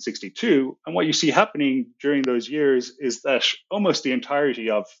 1962. And what you see happening during those years is that almost the entirety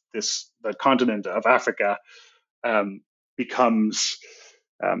of the continent of Africa, becomes,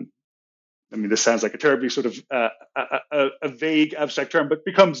 this sounds like a terribly sort of a vague, abstract term, but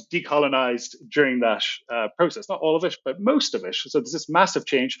becomes decolonized during that process. Not all of it, but most of it. So there's this massive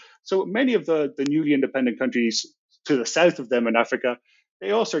change. So many of the newly independent countries to the south of them in Africa,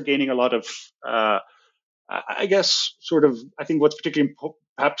 they also are gaining a lot of, I think what's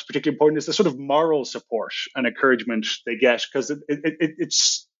perhaps particularly important is the sort of moral support and encouragement they get, because it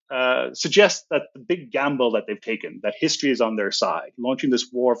suggests that the big gamble that they've taken, that history is on their side, launching this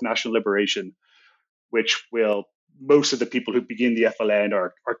war of national liberation, which most of the people who begin the FLN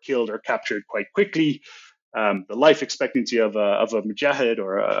are killed or captured quite quickly. The life expectancy of a mujahid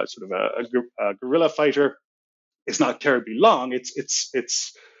or a sort of a guerrilla fighter is not terribly long.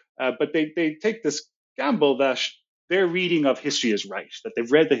 But they take this gamble that their reading of history is right, that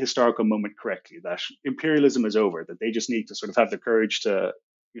they've read the historical moment correctly, that imperialism is over, that they just need to sort of have the courage to,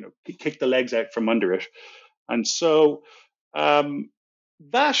 kick the legs out from under it. And so sort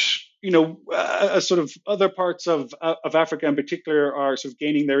of other parts of Africa in particular are sort of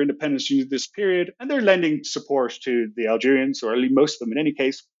gaining their independence during this period, and they're lending support to the Algerians, or at least most of them in any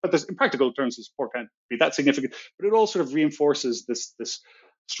case. But in practical terms, the support can't be that significant. But it all sort of reinforces this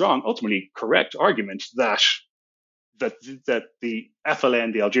strong, ultimately correct argument that the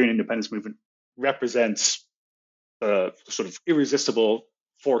FLN, the Algerian independence movement, represents the sort of irresistible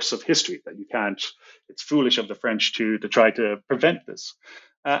force of history, that it's foolish of the French to try to prevent this.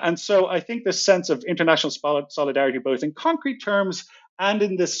 And so I think this sense of international solidarity, both in concrete terms and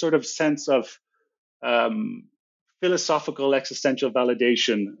in this sort of sense of philosophical existential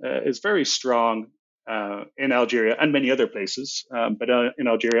validation, is very strong in Algeria and many other places, but in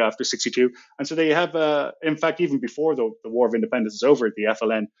Algeria after 1962. And so they have, in fact, even before the War of Independence is over, the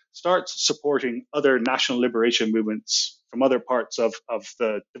FLN starts supporting other national liberation movements from other parts of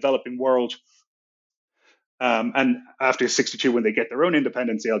the developing world. And after 1962, when they get their own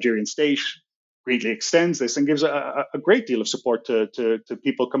independence, the Algerian state greatly extends this and gives a great deal of support to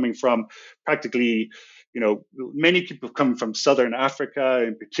people coming from practically, many people coming from Southern Africa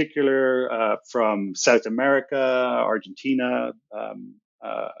in particular, from South America, Argentina,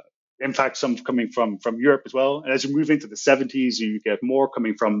 in fact, some coming from Europe as well. And as you move into the 1970s, you get more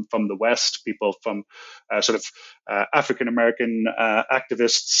coming from the West, people from African-American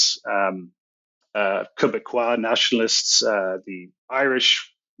activists, Quebecois nationalists, the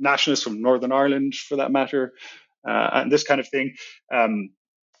Irish nationalists from Northern Ireland, for that matter, and this kind of thing.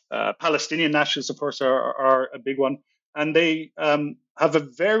 Palestinian nationalists, of course, are a big one. And they have a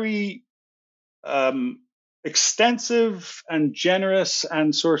very extensive and generous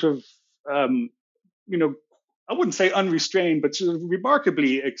and sort of, I wouldn't say unrestrained, but sort of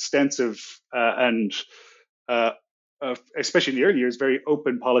remarkably extensive and especially in the early years, very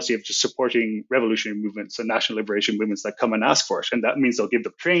open policy of just supporting revolutionary movements and national liberation movements that come and ask for it. And that means they'll give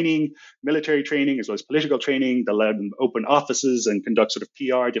them training, military training, as well as political training. They'll let them open offices and conduct sort of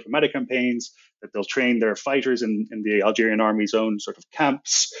PR, diplomatic campaigns, that they'll train their fighters in the Algerian army's own sort of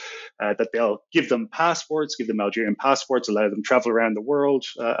camps, that they'll give them passports, give them Algerian passports, allow them to travel around the world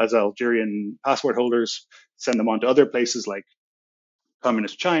as Algerian passport holders, send them on to other places like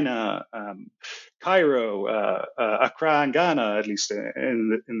Communist China, Cairo, Accra and Ghana, at least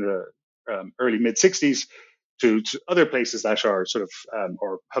in the early mid-60s, to other places that are sort of,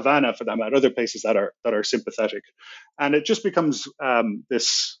 or Havana for that matter, other places that are sympathetic. And it just becomes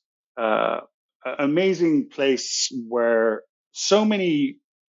this amazing place where so many,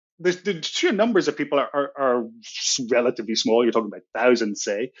 the sheer numbers of people are relatively small. You're talking about thousands,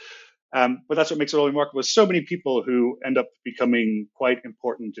 say. But that's what makes it all remarkable. So many people who end up becoming quite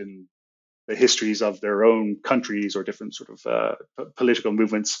important in the histories of their own countries or different sort of political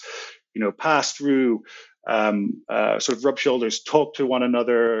movements, pass through, sort of rub shoulders, talk to one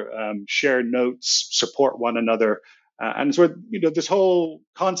another, share notes, support one another. And so, this whole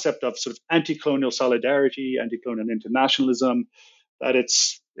concept of sort of anti-colonial solidarity, anti-colonial internationalism, that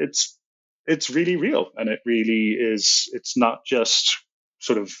it's really real. And it really is, it's not just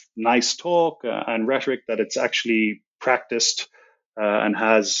sort of nice talk and rhetoric, that it's actually practiced and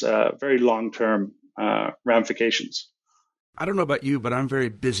has very long-term ramifications. I don't know about you, but I'm very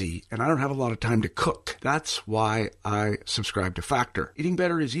busy and I don't have a lot of time to cook. That's why I subscribe to Factor. Eating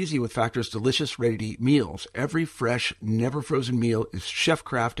better is easy with Factor's delicious, ready-to-eat meals. Every fresh, never frozen meal is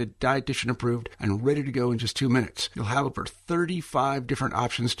chef-crafted, dietitian approved, and ready to go in just 2 minutes. You'll have over 35 different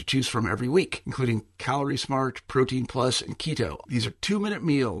options to choose from every week, including Calorie Smart, Protein Plus, and Keto. These are 2-minute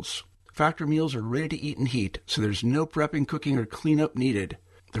meals. Factor meals are ready to eat and heat, so there's no prepping, cooking, or cleanup needed.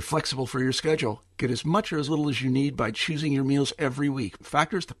 They're flexible for your schedule. Get as much or as little as you need by choosing your meals every week.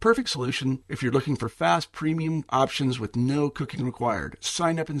 Factor is the perfect solution if you're looking for fast, premium options with no cooking required.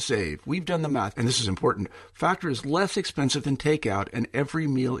 Sign up and save. We've done the math, and this is important. Factor is less expensive than takeout, and every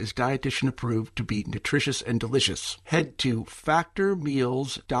meal is dietitian approved to be nutritious and delicious. Head to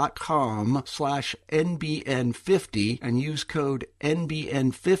factormeals.com/NBN50 and use code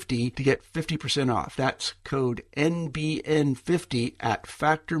NBN50 to get 50% off. That's code NBN50 at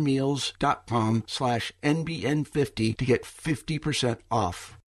factormeals.com/NBN50 to get 50%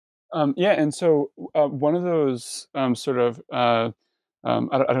 off. And so one of those one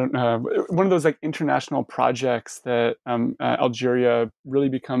of those like international projects that Algeria really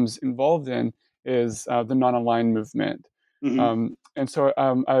becomes involved in is the non-aligned movement. Mm-hmm.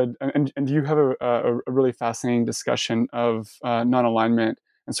 And you have a really fascinating discussion of non-alignment,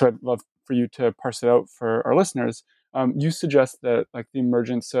 and so I'd love for you to parse it out for our listeners. You suggest that like the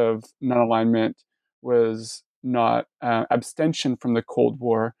emergence of non-alignment was not abstention from the Cold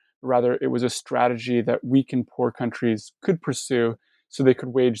War, but rather it was a strategy that weak and poor countries could pursue so they could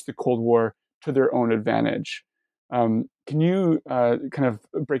wage the Cold War to their own advantage. Can you kind of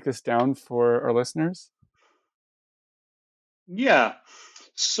break this down for our listeners? Yeah.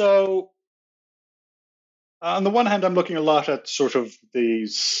 So on the one hand, I'm looking a lot at sort of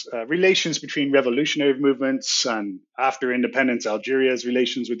these relations between revolutionary movements and after independence, Algeria's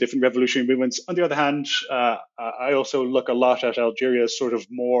relations with different revolutionary movements. On the other hand, I also look a lot at Algeria's sort of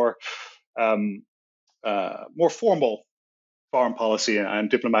more formal foreign policy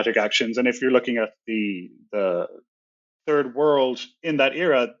and diplomatic actions. And if you're looking at the third world in that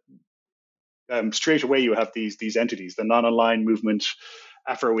era, straight away you have these entities, the non-aligned movement,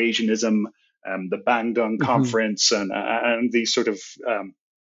 Afro-Asianism, the Bandung Conference, and these sort of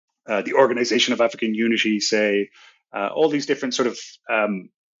the Organization of African Unity, say, all these different sort of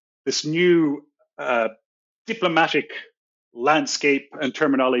this new diplomatic landscape and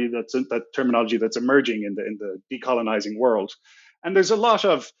terminology that's emerging in the decolonizing world. And there's a lot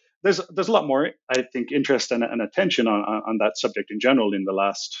more, I think, interest and attention on that subject in general in the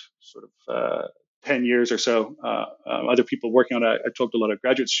last sort of 10 years or so. Other people working on it. I talked to a lot of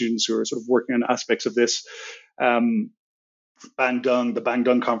graduate students who are sort of working on aspects of this. The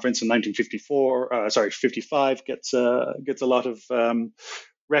Bandung Conference in 1955 gets a lot of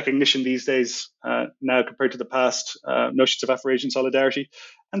recognition these days now compared to the past, notions of Afro-Asian solidarity.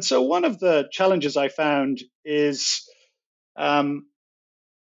 And so one of the challenges I found is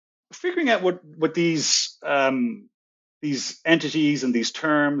figuring out what these entities and these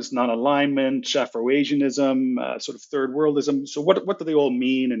terms, non-alignment, Afro-Asianism, sort of third worldism. So what do they all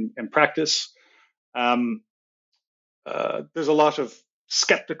mean in practice? There's a lot of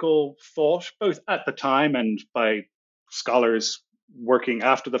skeptical thought, both at the time and by scholars working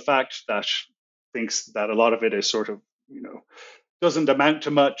after the fact, that thinks that a lot of it is sort of, doesn't amount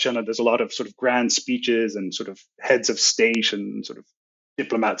to much. And there's a lot of sort of grand speeches and sort of heads of state and sort of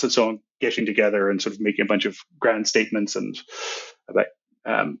diplomats and so on getting together and sort of making a bunch of grand statements and about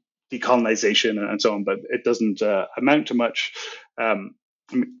decolonization and so on, but it doesn't amount to much.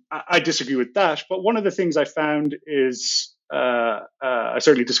 I disagree with that, but one of the things I found is I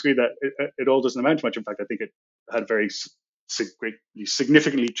certainly disagree that it all doesn't amount to much. In fact, I think it had very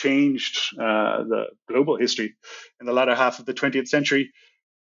significantly changed the global history in the latter half of the 20th century.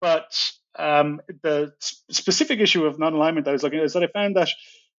 But the specific issue of non-alignment that I was looking at is that I found that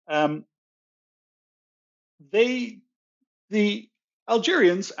the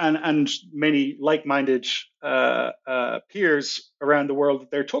Algerians and many like-minded peers around the world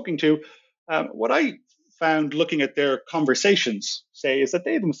that they're talking to, what I found looking at their conversations, say, is that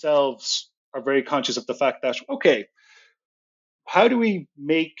they themselves are very conscious of the fact that, okay, how do we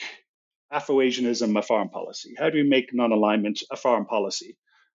make Afro-Asianism a foreign policy? How do we make non-alignment a foreign policy?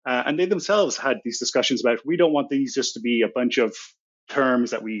 And they themselves had these discussions about, we don't want these just to be a bunch of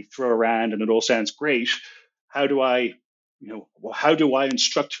terms that we throw around and it all sounds great. How do I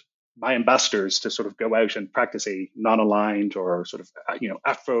instruct my ambassadors to sort of go out and practice a non-aligned or sort of,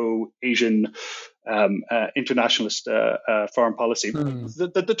 Afro-Asian internationalist foreign policy?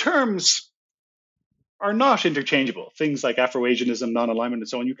 The terms are not interchangeable. Things like Afro-Asianism, non-alignment, and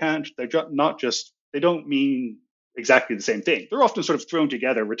so on, they're not just they don't mean exactly the same thing. They're often sort of thrown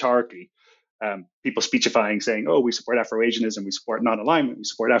together rhetorically. People speechifying, saying, "Oh, we support Afro-Asianism, we support non-alignment, we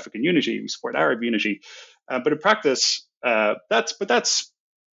support African unity, we support Arab unity." But in practice, that's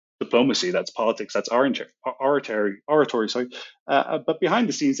diplomacy, that's politics, that's oratory. Sorry, but behind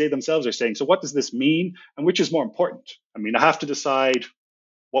the scenes, they themselves are saying, "So, what does this mean, and which is more important?" I mean, I have to decide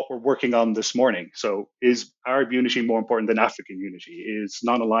what we're working on this morning. So, is Arab unity more important than African unity? Is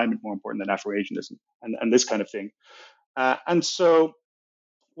non-alignment more important than Afro-Asianism, and this kind of thing? And so,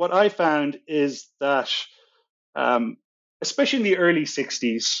 what I found is that, especially in the early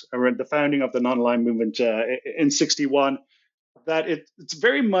 60s, around the founding of the non-aligned movement in 61, that it's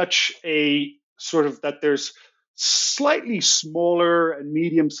very much a sort of that there's slightly smaller and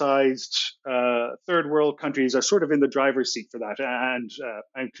medium-sized third world countries are sort of in the driver's seat for that, and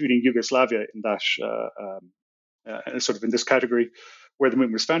including Yugoslavia in that sort of in this category where the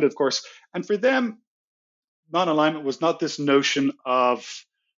movement was founded, of course. And for them, non-alignment was not this notion of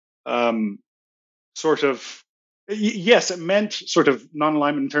sort of, yes, it meant sort of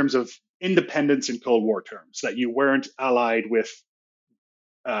non-alignment in terms of independence in Cold War terms, that you weren't allied with,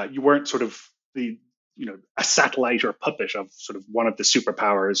 you weren't sort of a satellite or puppet of sort of one of the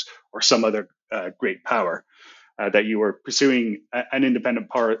superpowers or some other great power, that you were pursuing an independent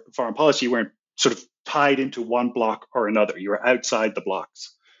foreign policy. You weren't sort of tied into one bloc or another. You were outside the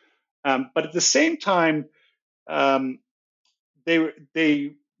blocs. But at the same time,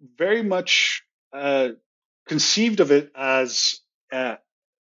 they very much conceived of it as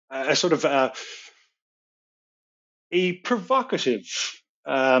a sort of a provocative,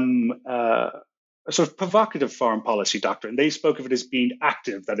 a sort of provocative foreign policy doctrine. They spoke of it as being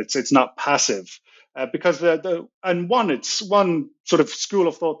active, that it's not passive, because it's one sort of school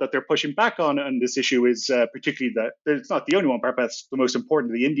of thought that they're pushing back on this issue is particularly that it's not the only one, but that's the most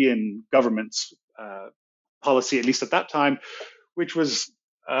important, the Indian government's policy, at least at that time, which was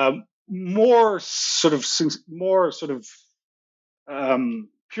more sort of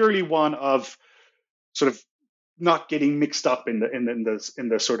purely one of sort of not getting mixed up in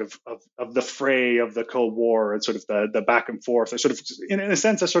the sort of the fray of the Cold War and sort of the back and forth, or sort of in a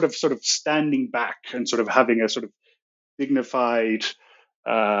sense a sort of standing back and sort of having a sort of dignified,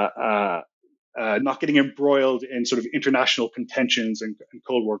 not getting embroiled in sort of international contentions and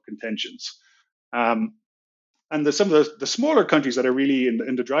Cold War contentions. And some of the smaller countries that are really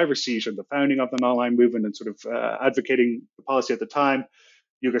in the driver's seat of the founding of the non-aligned movement and sort of advocating the policy at the time,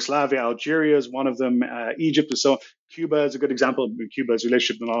 Yugoslavia, Algeria is one of them, Egypt and so on. Cuba is a good example. Cuba's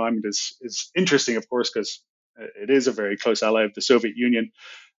relationship with non-alignment is interesting, of course, because it is a very close ally of the Soviet Union.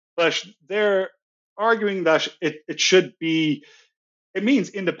 But they're arguing that it should be, it means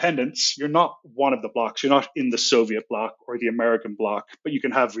independence. You're not one of the blocs. You're not in the Soviet bloc or the American bloc, but you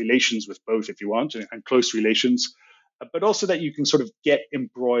can have relations with both if you want, and close relations. But also that you can sort of get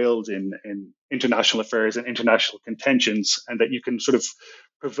embroiled in international affairs and international contentions, and that you can sort of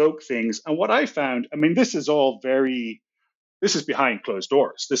provoke things. And what I found, I mean, this is behind closed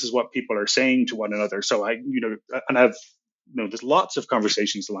doors. This is what people are saying to one another. So there's lots of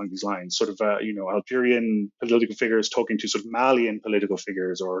conversations along these lines, sort of, Algerian political figures talking to sort of Malian political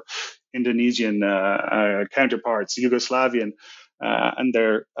figures, or Indonesian counterparts, Yugoslavian, and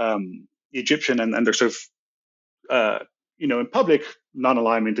their Egyptian, and they're sort of, in public,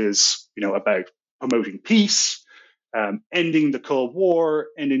 non-alignment is, about promoting peace, ending the Cold War,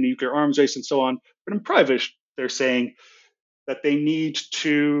 ending the nuclear arms race, and so on. But in private, they're saying that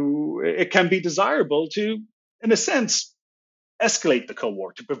it can be desirable to, in a sense, escalate the Cold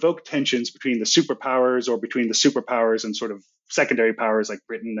War, to provoke tensions between the superpowers, or between the superpowers and sort of secondary powers like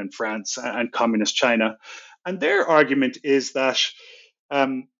Britain and France and communist China. And their argument is that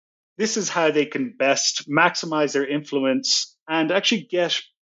this is how they can best maximize their influence and actually get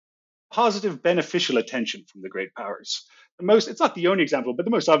positive, beneficial attention from the great powers. It's not the only example, but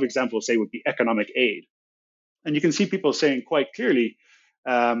the most obvious example, say, would be economic aid. And you can see people saying quite clearly,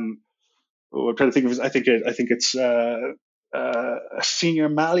 I'm trying to think of, I think it's a senior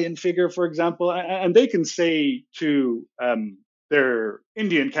Malian figure, for example, and they can say to their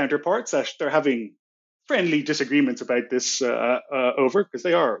Indian counterparts that they're having friendly disagreements about this over, because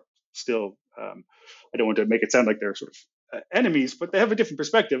they are still, I don't want to make it sound like they're sort of enemies, but they have a different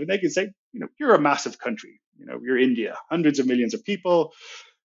perspective, and they can say, you're a massive country, you're India, hundreds of millions of people.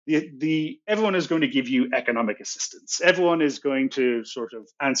 Everyone is going to give you economic assistance. Everyone is going to sort of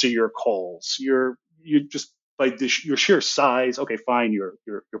answer your calls. You just by your sheer size. Okay, fine. You're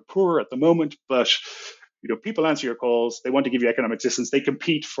poor at the moment, but people answer your calls. They want to give you economic assistance. They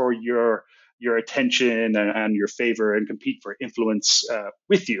compete for your attention and your favor, and compete for influence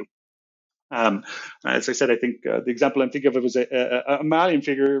with you. As I said, I think the example I'm thinking of it was a Malian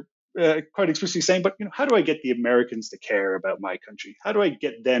figure quite explicitly saying, but how do I get the Americans to care about my country? How do I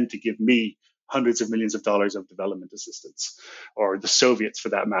get them to give me hundreds of millions of dollars of development assistance, or the Soviets for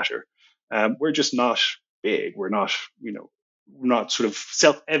that matter? We're just not big. We're not sort of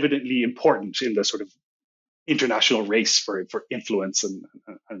self-evidently important in the sort of international race for influence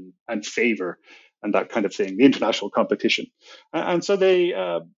and favor and that kind of thing, the international competition. And so they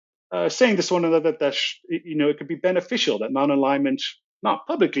saying to one another that it could be beneficial that non-alignment, not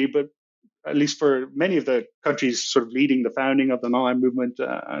publicly, but at least for many of the countries sort of leading the founding of the non-alignment movement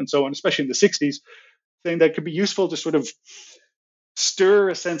and so on, especially in the 60s, saying that could be useful to sort of stir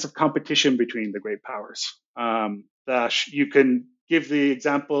a sense of competition between the great powers. That you can give the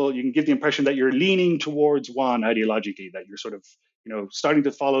impression that you're leaning towards one ideologically, that you're sort of, starting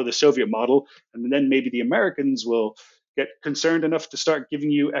to follow the Soviet model, and then maybe the Americans will get concerned enough to start giving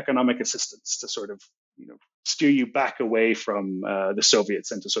you economic assistance to sort of, steer you back away from the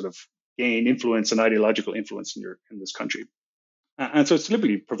Soviets and to sort of gain influence and ideological influence in this country. And so it's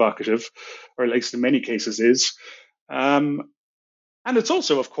deliberately provocative, or at least in many cases is. And it's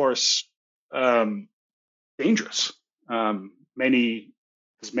also, of course, dangerous.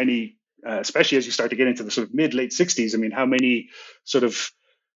 Especially as you start to get into the sort of mid-late 60s. I mean, how many sort of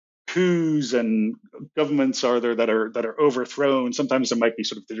coups and governments are there that are overthrown? Sometimes there might be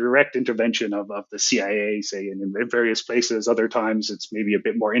sort of the direct intervention of the CIA, say, in various places. Other times it's maybe a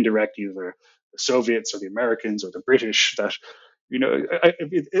bit more indirect, either the Soviets or the Americans or the British. That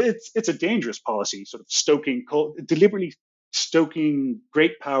it's a dangerous policy, sort of deliberately stoking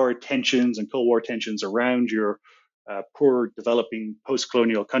great power tensions and Cold War tensions around your poor developing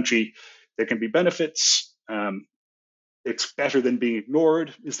post-colonial country. There can be benefits. It's better than being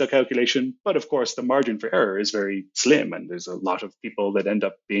ignored is the calculation. But of course, the margin for error is very slim. And there's a lot of people that end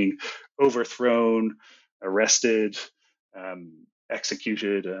up being overthrown, arrested,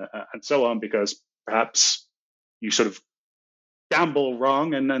 executed, and so on, because perhaps you sort of gamble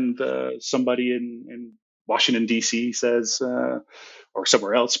wrong, and then somebody in Washington, D.C. says, or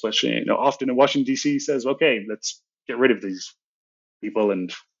somewhere else, but often in Washington, D.C. says, okay, let's get rid of these people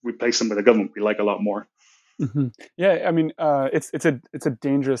and replace them with a government we like a lot more. Mm-hmm. Yeah, I mean, it's a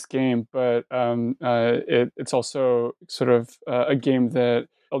dangerous game, but it's also sort of a game that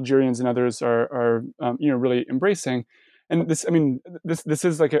Algerians and others are really embracing. And this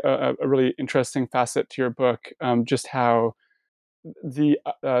is like a really interesting facet to your book, just how the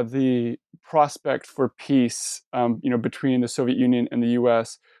prospect for peace, between the Soviet Union and the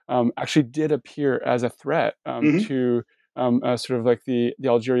U.S. Actually did appear as a threat to sort of like the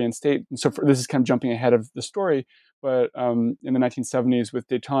Algerian state. And so this is kind of jumping ahead of the story, but in the 1970s with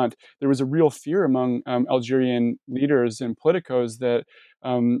détente, there was a real fear among Algerian leaders and politicos that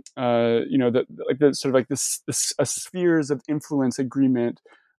that sort of like this a spheres of influence agreement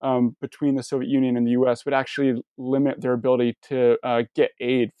between the Soviet Union and the U.S. would actually limit their ability to get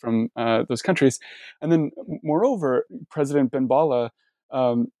aid from those countries. And then, moreover, President Ben Balla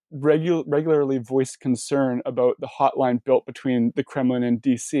regularly voiced concern about the hotline built between the Kremlin and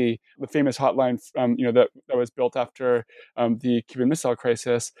D.C., the famous hotline, that was built after the Cuban Missile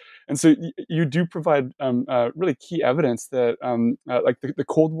Crisis. And so you do provide really key evidence that the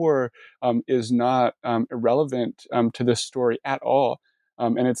Cold War is not irrelevant to this story at all.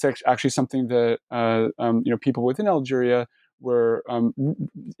 And it's actually something that people within Algeria were,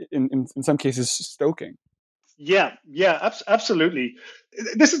 in some cases, stoking. Yeah, absolutely.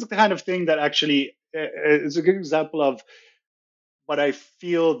 This is the kind of thing that actually is a good example of what I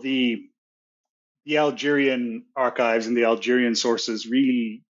feel the Algerian archives and the Algerian sources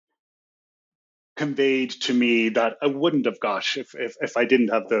really conveyed to me that I wouldn't have got if I didn't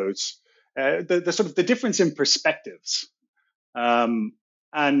have those. The sort of the difference in perspectives. And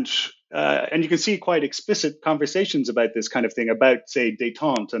you can see quite explicit conversations about this kind of thing, about, say,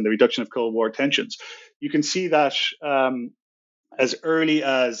 détente and the reduction of Cold War tensions. You can see that as early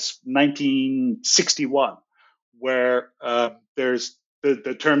as 1961, where there's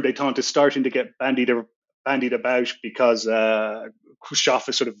the term détente is starting to get bandied about because Khrushchev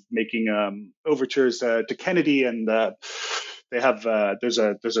is sort of making overtures to Kennedy, and they have there's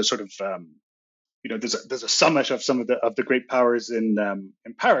a sort of there's a summit of some of the great powers in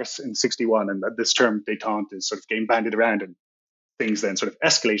Paris in '61, and this term détente is sort of getting bandied around, and things then sort of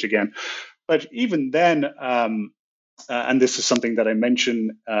escalate again. But even then, and this is something that I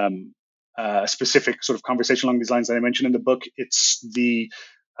mention, a specific sort of conversation along these lines that I mentioned in the book. It's the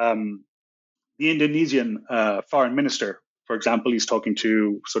Indonesian foreign minister, for example. He's talking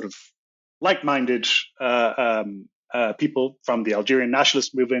to sort of like-minded people from the Algerian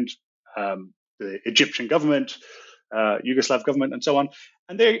nationalist movement. the Egyptian government, Yugoslav government, and so on.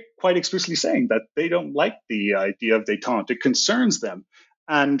 And they're quite explicitly saying that they don't like the idea of détente. It concerns them.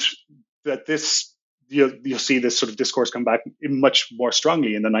 And that this, you'll see this sort of discourse come back much more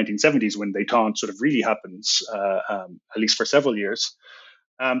strongly in the 1970s when détente sort of really happens, at least for several years.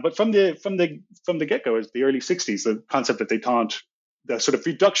 But from the get-go, as the early 60s, the concept of détente, the sort of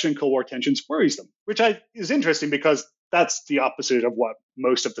reduction in Cold War tensions worries them, which is interesting because that's the opposite of what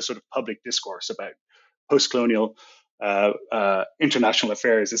most of the sort of public discourse about post-colonial international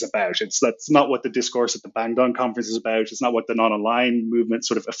affairs is about. That's not what the discourse at the Bandung conference is about. It's not what the non-aligned movement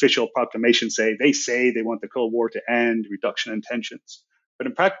sort of official proclamations say. They say they want the Cold War to end, reduction in tensions. But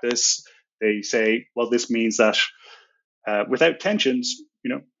in practice, they say, well, this means that without tensions,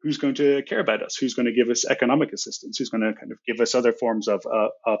 who's going to care about us? Who's going to give us economic assistance? Who's going to kind of give us other forms of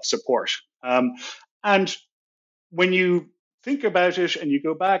support? And when you think about it and you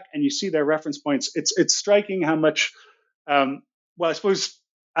go back and you see their reference points, it's striking how much, well, I suppose,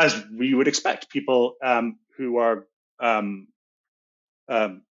 as we would expect, people who are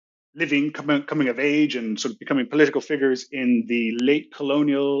living, coming of age and sort of becoming political figures in the late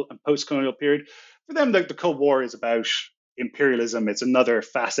colonial and post-colonial period, for them, the Cold War is about imperialism. It's another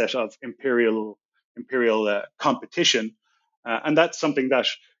facet of imperial competition. And that's something that,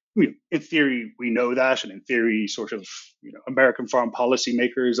 in theory, we know that, and in theory, sort of, American foreign policy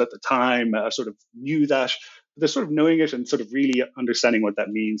makers at the time sort of knew that. They're sort of knowing it and sort of really understanding what that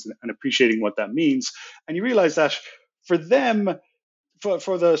means and appreciating what that means. And you realize that for them,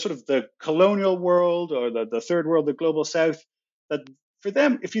 for the sort of the colonial world or the third world, the global south, that for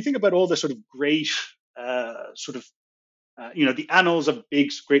them, if you think about all the sort of great the annals of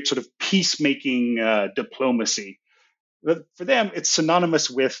great sort of peacemaking diplomacy, for them, it's synonymous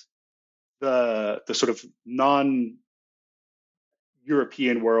with the sort of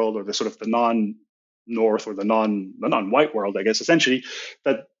non-European world, or the sort of the non-North or the non-white world, I guess, essentially.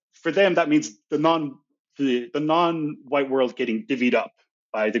 That for them, that means the non-white world getting divvied up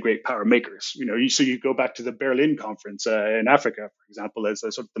by the great power makers. So you go back to the Berlin Conference in Africa, for example, as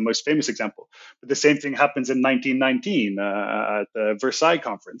a sort of the most famous example. But the same thing happens in 1919 at the Versailles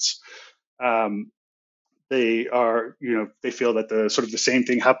Conference. They feel that the sort of the same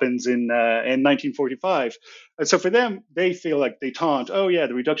thing happens in 1945. And so for them, they feel like détente,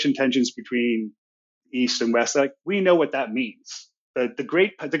 the reduction tensions between East and West, like, we know what that means. The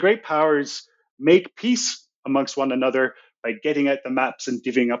great powers make peace amongst one another by getting out the maps and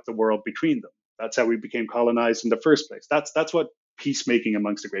divvying up the world between them. That's how we became colonized in the first place. That's what peacemaking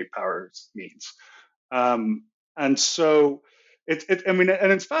amongst the great powers means. And so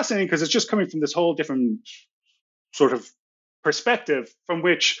it's fascinating because it's just coming from this whole different sort of perspective from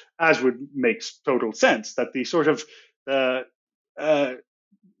which, as would makes total sense, that the sort of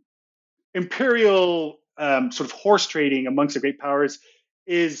imperial sort of horse trading amongst the great powers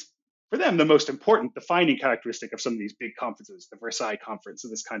is, for them, the most important defining characteristic of some of these big conferences, the Versailles Conference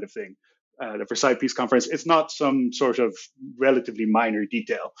and this kind of thing, the Versailles Peace Conference. It's not some sort of relatively minor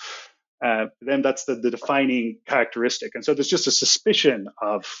detail. For them, that's the defining characteristic. And so there's just a suspicion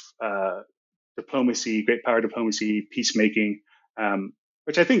of diplomacy, great power diplomacy, peacemaking,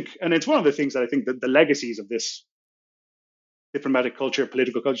 which I think, and it's one of the things that I think that the legacies of this diplomatic culture,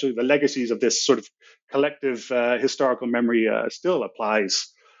 political culture, the legacies of this sort of collective historical memory still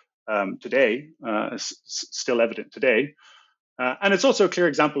applies today, still evident today. And it's also a clear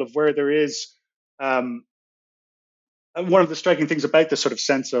example of where there is one of the striking things about this sort of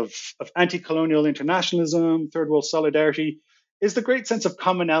sense of anti-colonial internationalism, third world solidarity, is the great sense of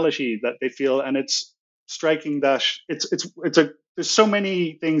commonality that they feel. And it's striking that there's so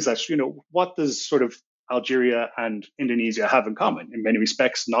many things that, what does sort of Algeria and Indonesia have in common? In many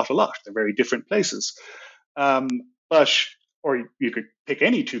respects, not a lot. They're very different places. Or you could pick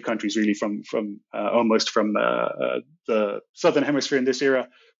any two countries really from the Southern Hemisphere in this era,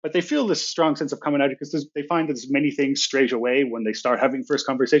 but they feel this strong sense of commonality because they find that there's many things straight away when they start having first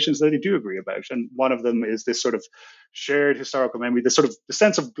conversations that they do agree about. And one of them is this sort of shared historical memory, this sort of the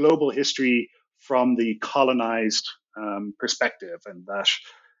sense of global history from the colonized perspective, and that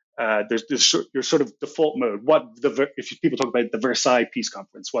there's your sort of default mode. If people talk about the Versailles Peace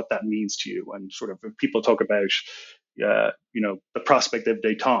Conference, what that means to you, and sort of if people talk about the prospect of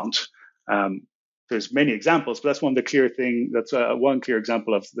détente. There's many examples, but that's one of the clear thing. That's one clear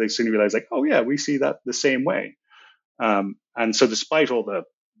example of they suddenly realize, like, oh yeah, we see that the same way. And so, despite all the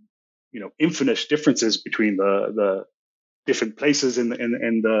infinite differences between the different places in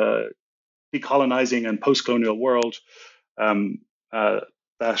the decolonizing and post-colonial world,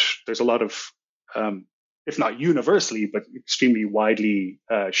 that there's a lot of if not universally, but extremely widely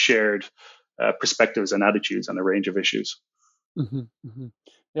shared perspectives and attitudes on a range of issues. Mm-hmm, mm-hmm.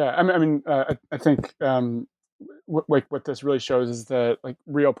 Yeah, I think what this really shows is that like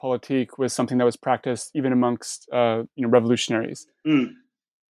realpolitik was something that was practiced even amongst revolutionaries. Mm.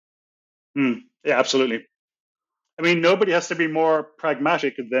 Mm. Yeah, absolutely. I mean, nobody has to be more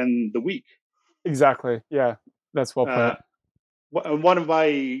pragmatic than the weak. Exactly. Yeah, that's well put. One of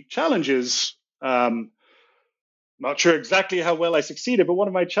my challenges, not sure exactly how well I succeeded, but one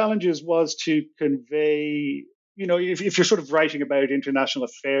of my challenges was to convey, if you're sort of writing about international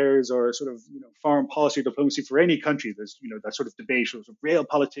affairs or sort of, foreign policy or diplomacy for any country, there's, that sort of debate of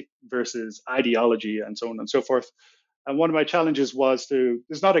realpolitik versus ideology and so on and so forth. And one of my challenges was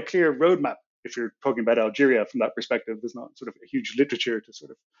there's not a clear roadmap if you're talking about Algeria from that perspective. There's not sort of a huge literature to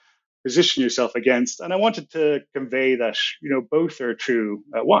sort of position yourself against. And I wanted to convey that, both are true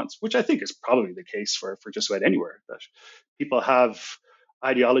at once, which I think is probably the case for just about anywhere, that people have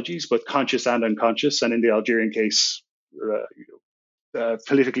ideologies, both conscious and unconscious. And in the Algerian case,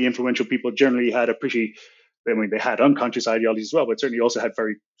 politically influential people generally had they had unconscious ideologies as well, but certainly also had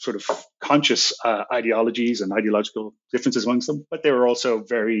very sort of conscious ideologies and ideological differences amongst them. But they were also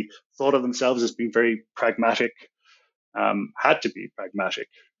very thought of themselves as being very pragmatic, had to be pragmatic.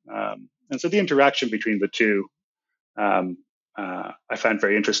 And so the interaction between the two, I found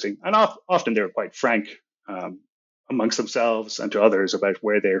very interesting. And often they were quite frank amongst themselves and to others about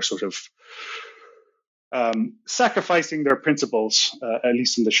where they're sort of sacrificing their principles, at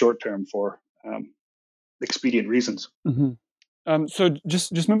least in the short term, for expedient reasons. Mm-hmm. So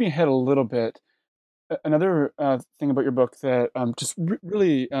just moving ahead a little bit, another thing about your book that just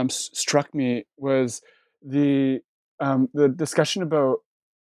really struck me was the discussion about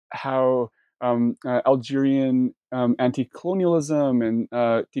how Algerian anti-colonialism and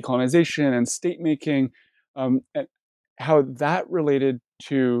decolonization and state-making, and how that related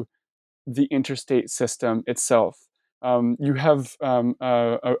to the interstate system itself. You have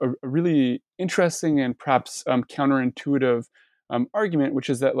a really interesting and perhaps counterintuitive argument, which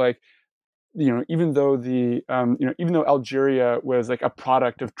is that even though even though Algeria was like a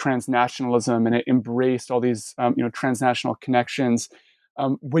product of transnationalism and it embraced all these transnational connections,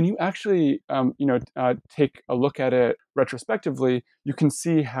 when you actually take a look at it retrospectively, you can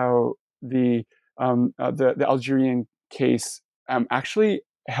see how the Algerian case actually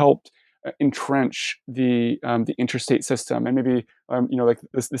helped entrench the interstate system, and maybe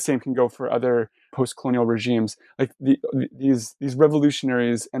the same can go for other post-colonial regimes. Like these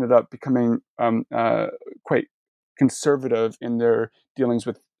revolutionaries ended up becoming quite conservative in their dealings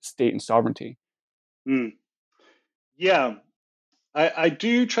with state and sovereignty. Yeah, I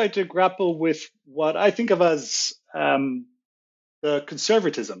do try to grapple with what I think of as the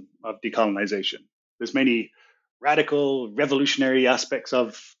conservatism of decolonization. There's many radical, revolutionary aspects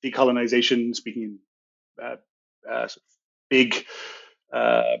of decolonization, speaking in sort of big,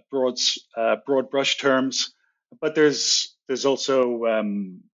 broad brush terms. But there's also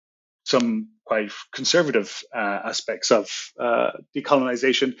some quite conservative aspects of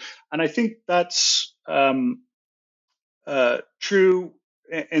decolonization, and I think that's true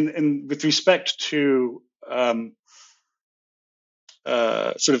in with respect to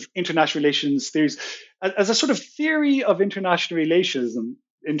sort of international relations theories. As a sort of theory of international relations,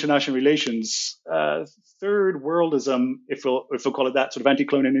 third worldism, if we'll call it that, sort of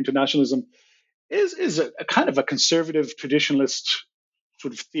anti-colonial internationalism, is a kind of a conservative traditionalist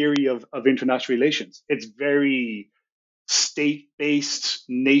sort of theory of international relations. It's very state-based,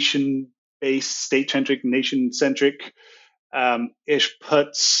 nation-based, state-centric, nation-centric. It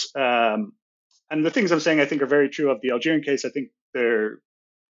puts, and the things I'm saying I think are very true of the Algerian case. I think they're,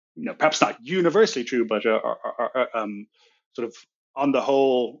 perhaps not universally true, but are sort of on the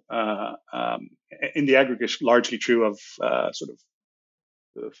whole, in the aggregate, largely true of sort of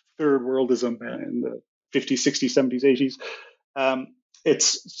the third worldism in the 50s, 60s, 70s, 80s. It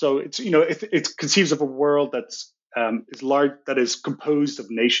conceives of a world that's is large, that is composed of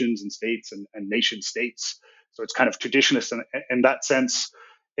nations and states and nation states. So it's kind of traditionalist in that sense.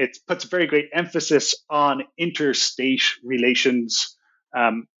 It puts a very great emphasis on interstate relations,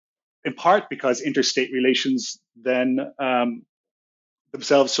 in part because interstate relations then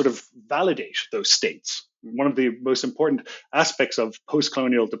themselves sort of validate those states. One of the most important aspects of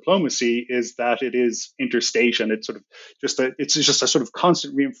post-colonial diplomacy is that it is interstate, and it's just a sort of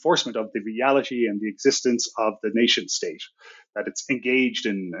constant reinforcement of the reality and the existence of the nation state, that it's engaged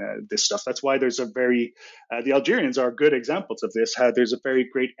in this stuff. That's why there's the Algerians are good examples of this. How there's a very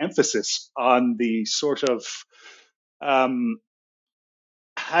great emphasis on the sort of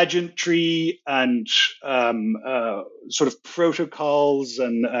pageantry and sort of protocols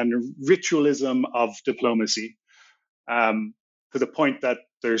and ritualism of diplomacy, to the point that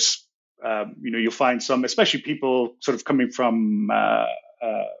there's, you'll find some, especially people sort of coming from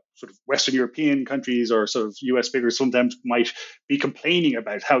sort of Western European countries or sort of US figures, sometimes might be complaining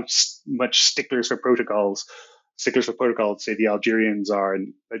about how much sticklers for protocols, say the Algerians are,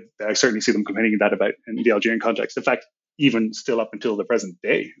 and I certainly see them complaining that about in the Algerian context. In fact, even still up until the present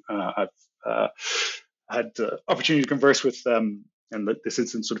day, I've had the opportunity to converse with and this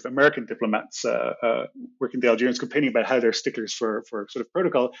instance, sort of American diplomats working the Algerians, complaining about how they're sticklers for sort of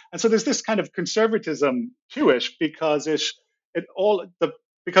protocol. And so there's this kind of conservatism to it because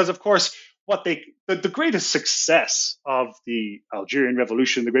because of course the greatest success of the Algerian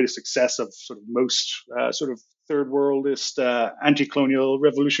Revolution, the greatest success of sort of most sort of third worldist anti-colonial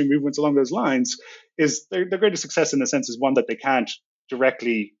revolution movements along those lines is the greatest success in the sense is one that they can't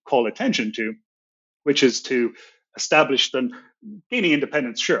directly call attention to, which is to establish them gaining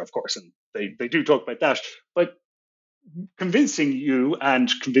independence, sure, of course, and they do talk about that, but convincing you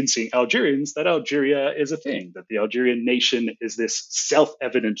and convincing Algerians that Algeria is a thing, that the Algerian nation is this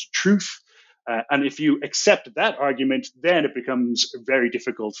self-evident truth. And if you accept that argument, then it becomes very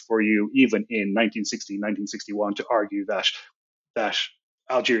difficult for you, even in 1960, 1961, to argue that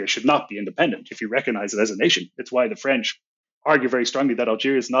Algeria should not be independent if you recognize it as a nation. It's why the French argue very strongly that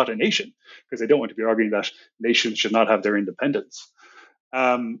Algeria is not a nation, because they don't want to be arguing that nations should not have their independence.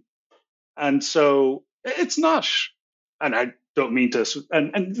 And so it's not, and I don't mean to,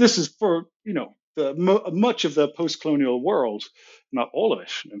 and this is for, much of the post-colonial world, not all of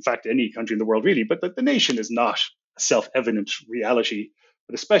it, in fact, any country in the world really, but the nation is not a self-evident reality,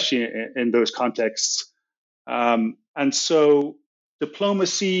 but especially in those contexts. And so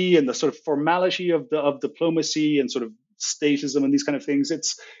diplomacy and the sort of formality of diplomacy and sort of statism and these kind of things,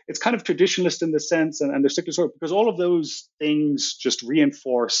 it's kind of traditionalist in the sense, and they're stickler sort of, because all of those things just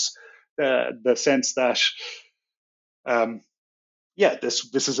reinforce the sense that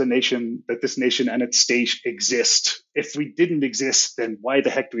this is a nation, that this nation and its state exist. If we didn't exist, then why the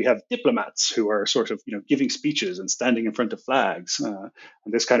heck do we have diplomats who are sort of giving speeches and standing in front of flags and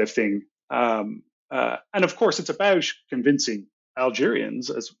this kind of thing? And of course, it's about convincing Algerians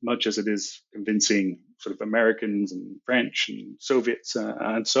as much as it is convincing sort of Americans and French and Soviets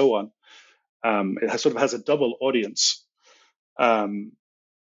and so on. It has a double audience. So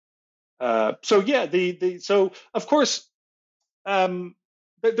of course,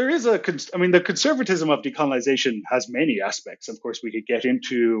 there is the conservatism of decolonization has many aspects. Of course, we could get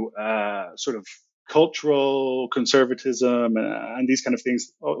into sort of cultural conservatism and these kind of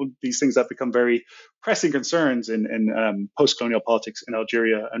things, these things that become very pressing concerns in post-colonial politics in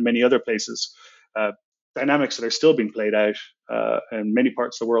Algeria and many other places, dynamics that are still being played out in many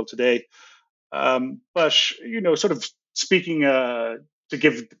parts of the world today. But, sort of speaking, to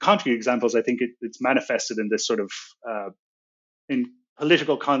give concrete examples, I think it's manifested in this sort of, in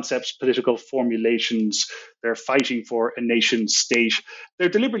political concepts, political formulations. They're fighting for a nation state. They're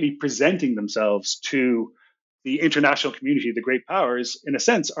deliberately presenting themselves to the international community, the great powers, in a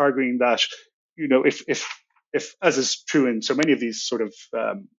sense, arguing that, if as is true in so many of these sort of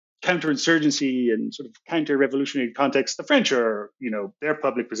counterinsurgency and sort of counter-revolutionary contexts, the French are, their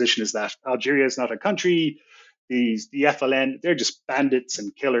public position is that Algeria is not a country. The FLN, they're just bandits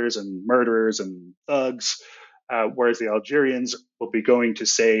and killers and murderers and thugs. Whereas the Algerians will be going to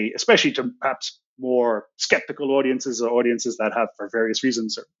say, especially to perhaps more skeptical audiences or audiences that have, for various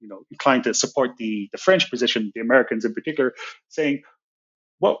reasons, are, inclined to support the French position, the Americans in particular, saying,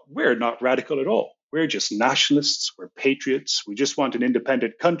 well, we're not radical at all. We're just nationalists. We're patriots. We just want an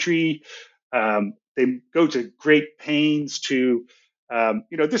independent country. They go to great pains to,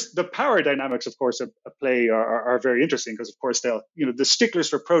 the power dynamics, of course, at play are very interesting because, of course, they'll, the sticklers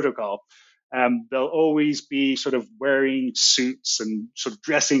for protocol. They'll always be sort of wearing suits and sort of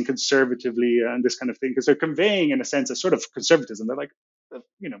dressing conservatively and this kind of thing because they're conveying, in a sense, a sort of conservatism. They're like,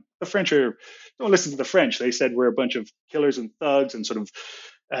 the French don't listen to the French. They said we're a bunch of killers and thugs and sort of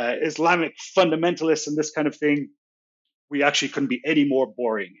Islamic fundamentalists and this kind of thing. We actually couldn't be any more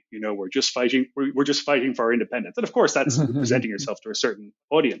boring. We're just fighting. We're just fighting for our independence. And of course, that's presenting yourself to a certain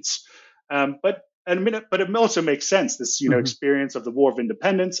audience. But it also makes sense, this, experience of the War of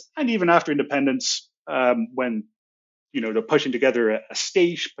Independence, and even after independence, when, they're pushing together a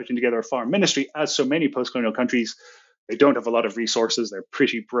state, pushing together a foreign ministry, as so many post-colonial countries, they don't have a lot of resources. They're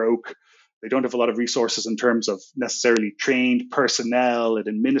pretty broke. They don't have a lot of resources in terms of necessarily trained personnel and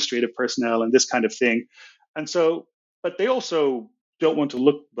administrative personnel and this kind of thing. And so, but they also don't want to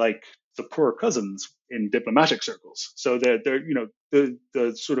look like the poor cousins in diplomatic circles. So they're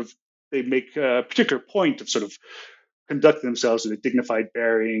the sort of, they make a particular point of sort of conducting themselves with a dignified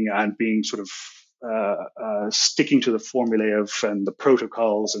bearing and being sort of sticking to the formulae and the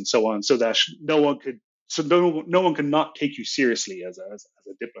protocols and so on, so that no one can not take you seriously as a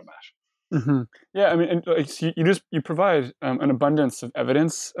diplomat. Mm-hmm. Yeah, I mean, and you provide an abundance of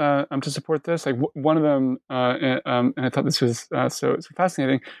evidence to support this. Like one of them, and I thought this was so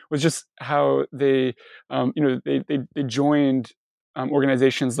fascinating, was just how they joined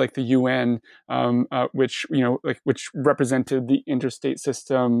organizations like the UN, which which represented the interstate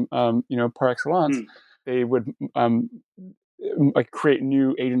system, par excellence. Mm. They would like create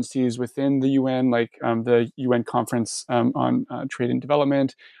new agencies within the UN, like the UN Conference on Trade and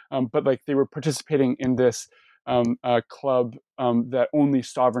Development, but like they were participating in this club that only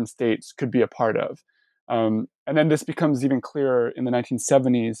sovereign states could be a part of. And then this becomes even clearer in the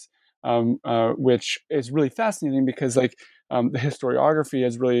 1970s, which is really fascinating because like the historiography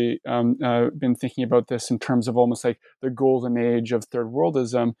has really been thinking about this in terms of almost like the golden age of third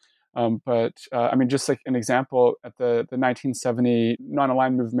worldism. But I mean, just like an example, at the 1970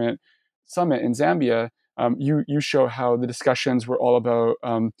 Non-Aligned Movement Summit in Zambia, you show how the discussions were all about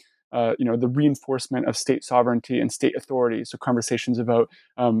the reinforcement of state sovereignty and state authority. So conversations about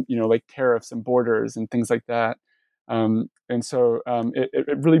like tariffs and borders and things like that. And so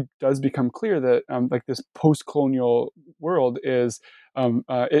it really does become clear that like this post-colonial world is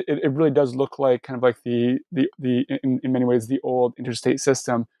it really does look like kind of like the in many ways the old interstate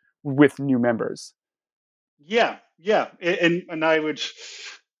system with new members. Yeah, and I would,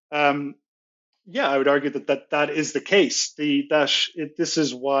 I would argue that is the case. This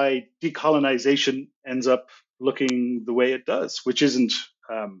is why decolonization ends up looking the way it does, which isn't.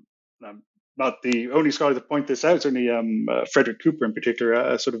 I'm not the only scholar to point this out. Certainly, Frederick Cooper in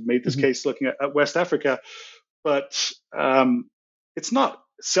particular sort of made this Mm-hmm. case looking at West Africa, but it's not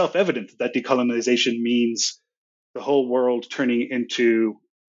self-evident that decolonization means the whole world turning into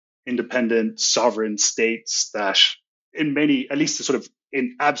independent sovereign states that in many, at least sort of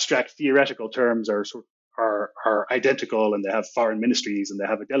in abstract theoretical terms, are identical, and they have foreign ministries and they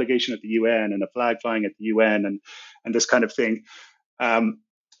have a delegation at the UN and a flag flying at the UN and this kind of thing. And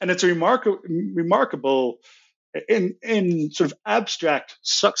it's remarkable in sort of abstract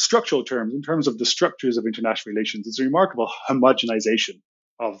structural terms, in terms of the structures of international relations. It's a remarkable homogenization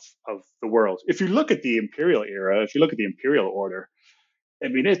of the world. If you look at the imperial era, if you look at the imperial order, I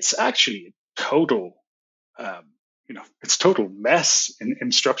mean, it's actually a total, it's total mess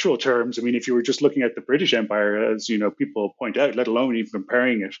in structural terms. I mean, if you were just looking at the British Empire, as people point out, let alone even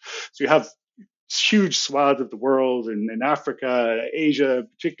comparing it, so you have huge swaths of the world in Africa, Asia in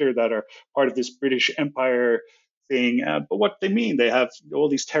particular, that are part of this British Empire thing. But what they mean, they have all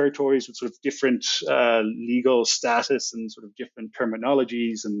these territories with sort of different legal status and sort of different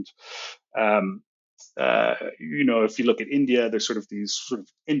terminologies and if you look at India, there's sort of these sort of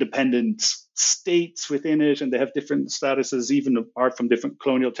independent states within it, and they have different statuses, even apart from different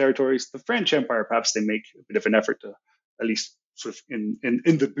colonial territories. The French Empire, perhaps they make a bit of an effort to, at least sort of in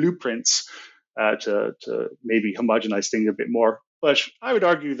the blueprints, to maybe homogenize things a bit more. But I would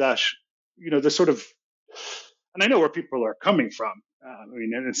argue that, the sort of, and I know where people are coming from. I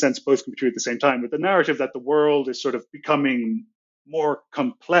mean, in a sense, both can be true at the same time, but the narrative that the world is sort of becoming more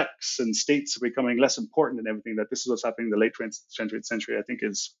complex and states are becoming less important and everything, that this is what's happening in the late 20th century, I think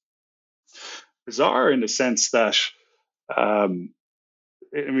is bizarre in the sense that in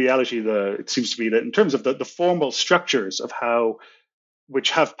reality, it seems to be that in terms of the formal structures of which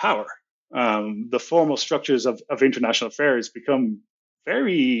have power, the formal structures of international affairs become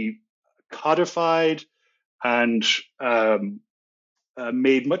very codified and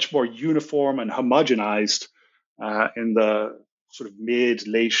made much more uniform and homogenized in the sort of late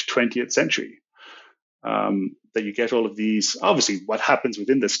 20th century. That you get all of these. Obviously, what happens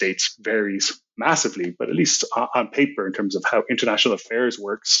within the states varies massively, but at least on paper, in terms of how international affairs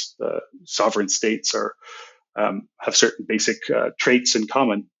works, the sovereign states have certain basic traits in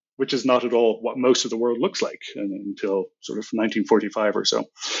common, which is not at all what most of the world looks like until sort of 1945 or so.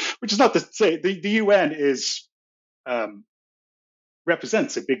 Which is not to say the UN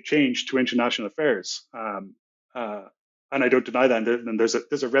represents a big change to international affairs. And I don't deny that. And there's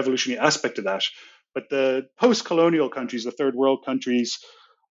a revolutionary aspect to that. But the post-colonial countries, the third world countries,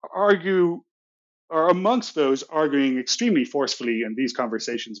 are amongst those arguing extremely forcefully in these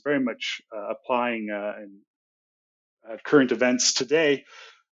conversations, very much applying in current events today,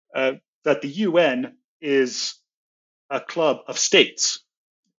 that the UN is a club of states.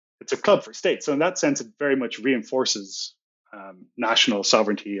 It's a club for states. So in that sense, it very much reinforces national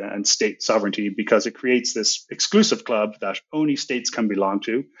sovereignty and state sovereignty, because it creates this exclusive club that only states can belong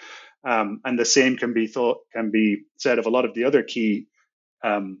to. And the same can be said of a lot of the other key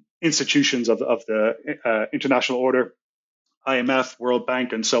institutions of the international order, IMF, World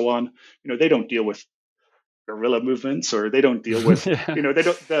Bank, and so on. They don't deal with guerrilla movements, or they don't deal with,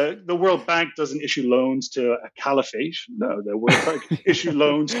 the World Bank doesn't issue loans to a caliphate. No, the World Bank issue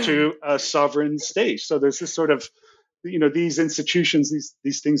loans to a sovereign state. So there's this sort of, these institutions,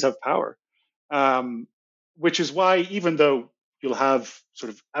 these things have power, which is why, even though you'll have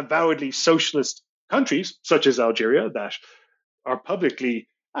sort of avowedly socialist countries such as Algeria that are publicly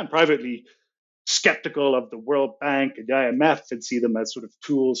and privately skeptical of the World Bank and the IMF and see them as sort of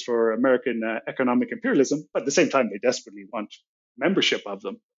tools for American economic imperialism, but at the same time, they desperately want membership of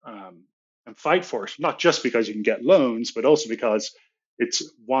them and fight for it, not just because you can get loans, but also because it's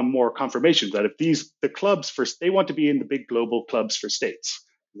one more confirmation that if the clubs they want to be in the big global clubs for states.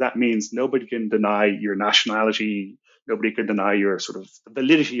 That means nobody can deny your nationality. Nobody can deny your sort of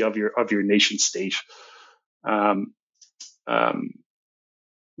validity of your nation state.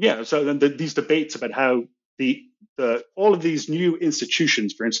 So then these debates about how all of these new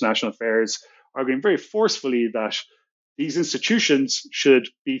institutions for international affairs are arguing very forcefully that these institutions should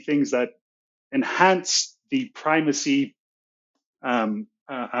be things that enhance the primacy and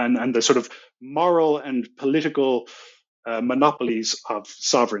the sort of moral and political monopolies of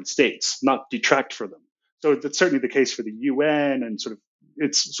sovereign states, not detract from them. So that's certainly the case for the UN, and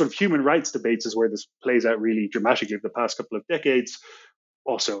it's sort of human rights debates is where this plays out really dramatically over the past couple of decades.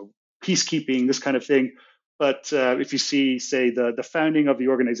 Also peacekeeping, this kind of thing. But if you see, say, the founding of the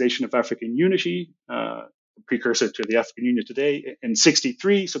Organization of African Unity, precursor to the African Union today, in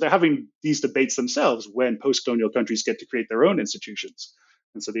 1963, so they're having these debates themselves when post-colonial countries get to create their own institutions.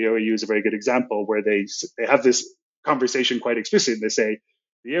 And so the OAU is a very good example where they have this conversation quite explicit. They say,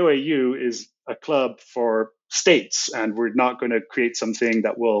 the OAU is a club for states, and we're not going to create something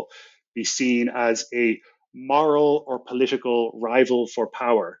that will be seen as a moral or political rival for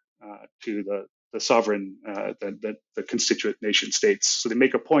power to the sovereign, the constituent nation states. So they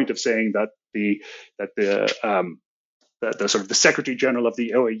make a point of saying that the sort of the Secretary General of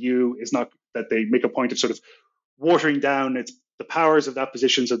the OAU is not, that they make a point of sort of watering down the powers of that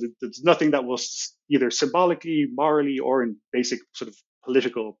position. So there's nothing that will either symbolically, morally, or in basic sort of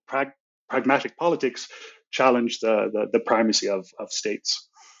political pragmatic politics challenge the primacy of states.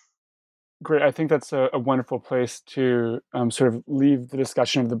 Great. I think that's a wonderful place to sort of leave the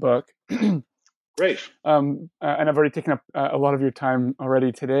discussion of the book. Great. And I've already taken up a lot of your time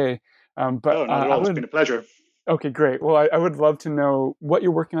already today. But not at all. It's been a pleasure. Okay, great. Well, I would love to know what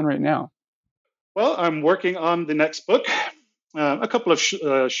you're working on right now. Well, I'm working on the next book. A couple of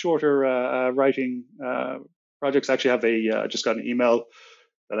shorter writing projects. Actually, I just got an email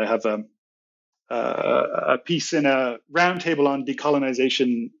that I have a piece in a roundtable on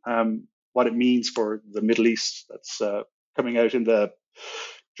decolonization, what it means for the Middle East. That's coming out in the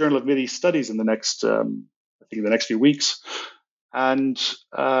Journal of Middle East Studies in the next, the next few weeks. And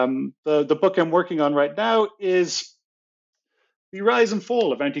the book I'm working on right now is the rise and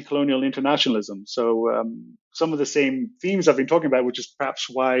fall of anti-colonial internationalism. So some of the same themes I've been talking about, which is perhaps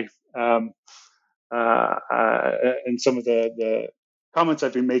why in some of the comments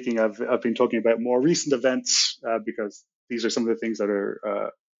I've been making, I've been talking about more recent events because these are some of the things that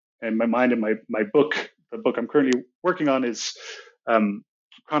are in my mind. And my book, the book I'm currently working on, is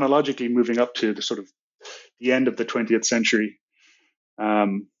chronologically moving up to the sort of the end of the 20th century.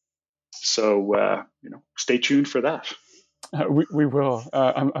 So stay tuned for that. We will.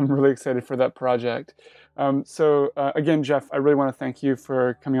 I'm really excited for that project. So again, Jeff, I really want to thank you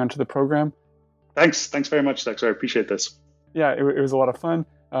for coming onto the program. Thanks very much, Dexter. I appreciate this. Yeah, it was a lot of fun.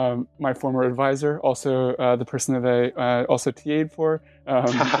 My former advisor, also the person that I also TA'd for.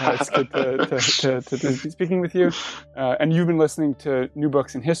 It's good to be speaking with you. And you've been listening to New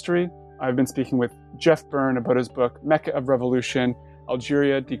Books in History. I've been speaking with Jeff Byrne about his book, Mecca of Revolution,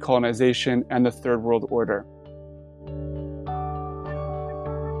 Algeria, Decolonization, and the Third World Order.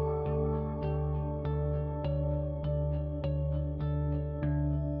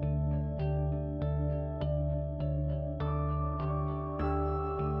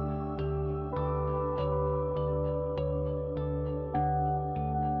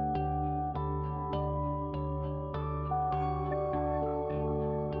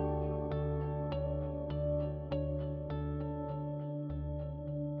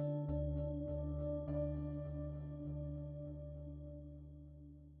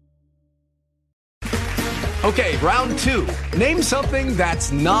 Okay, round two. Name something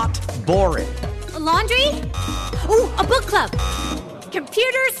that's not boring. Laundry? Ooh, a book club.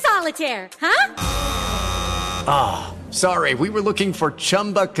 Computer solitaire, huh? Ah, sorry, we were looking for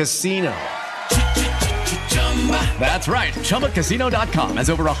Chumba Casino. That's right, ChumbaCasino.com has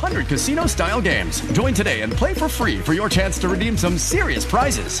over 100 casino-style games. Join today and play for free for your chance to redeem some serious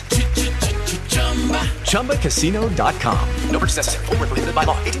prizes. ChumbaCasino.com. No purchase necessary. Void where prohibited by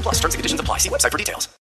law. 18+. Terms and conditions apply. See website for details.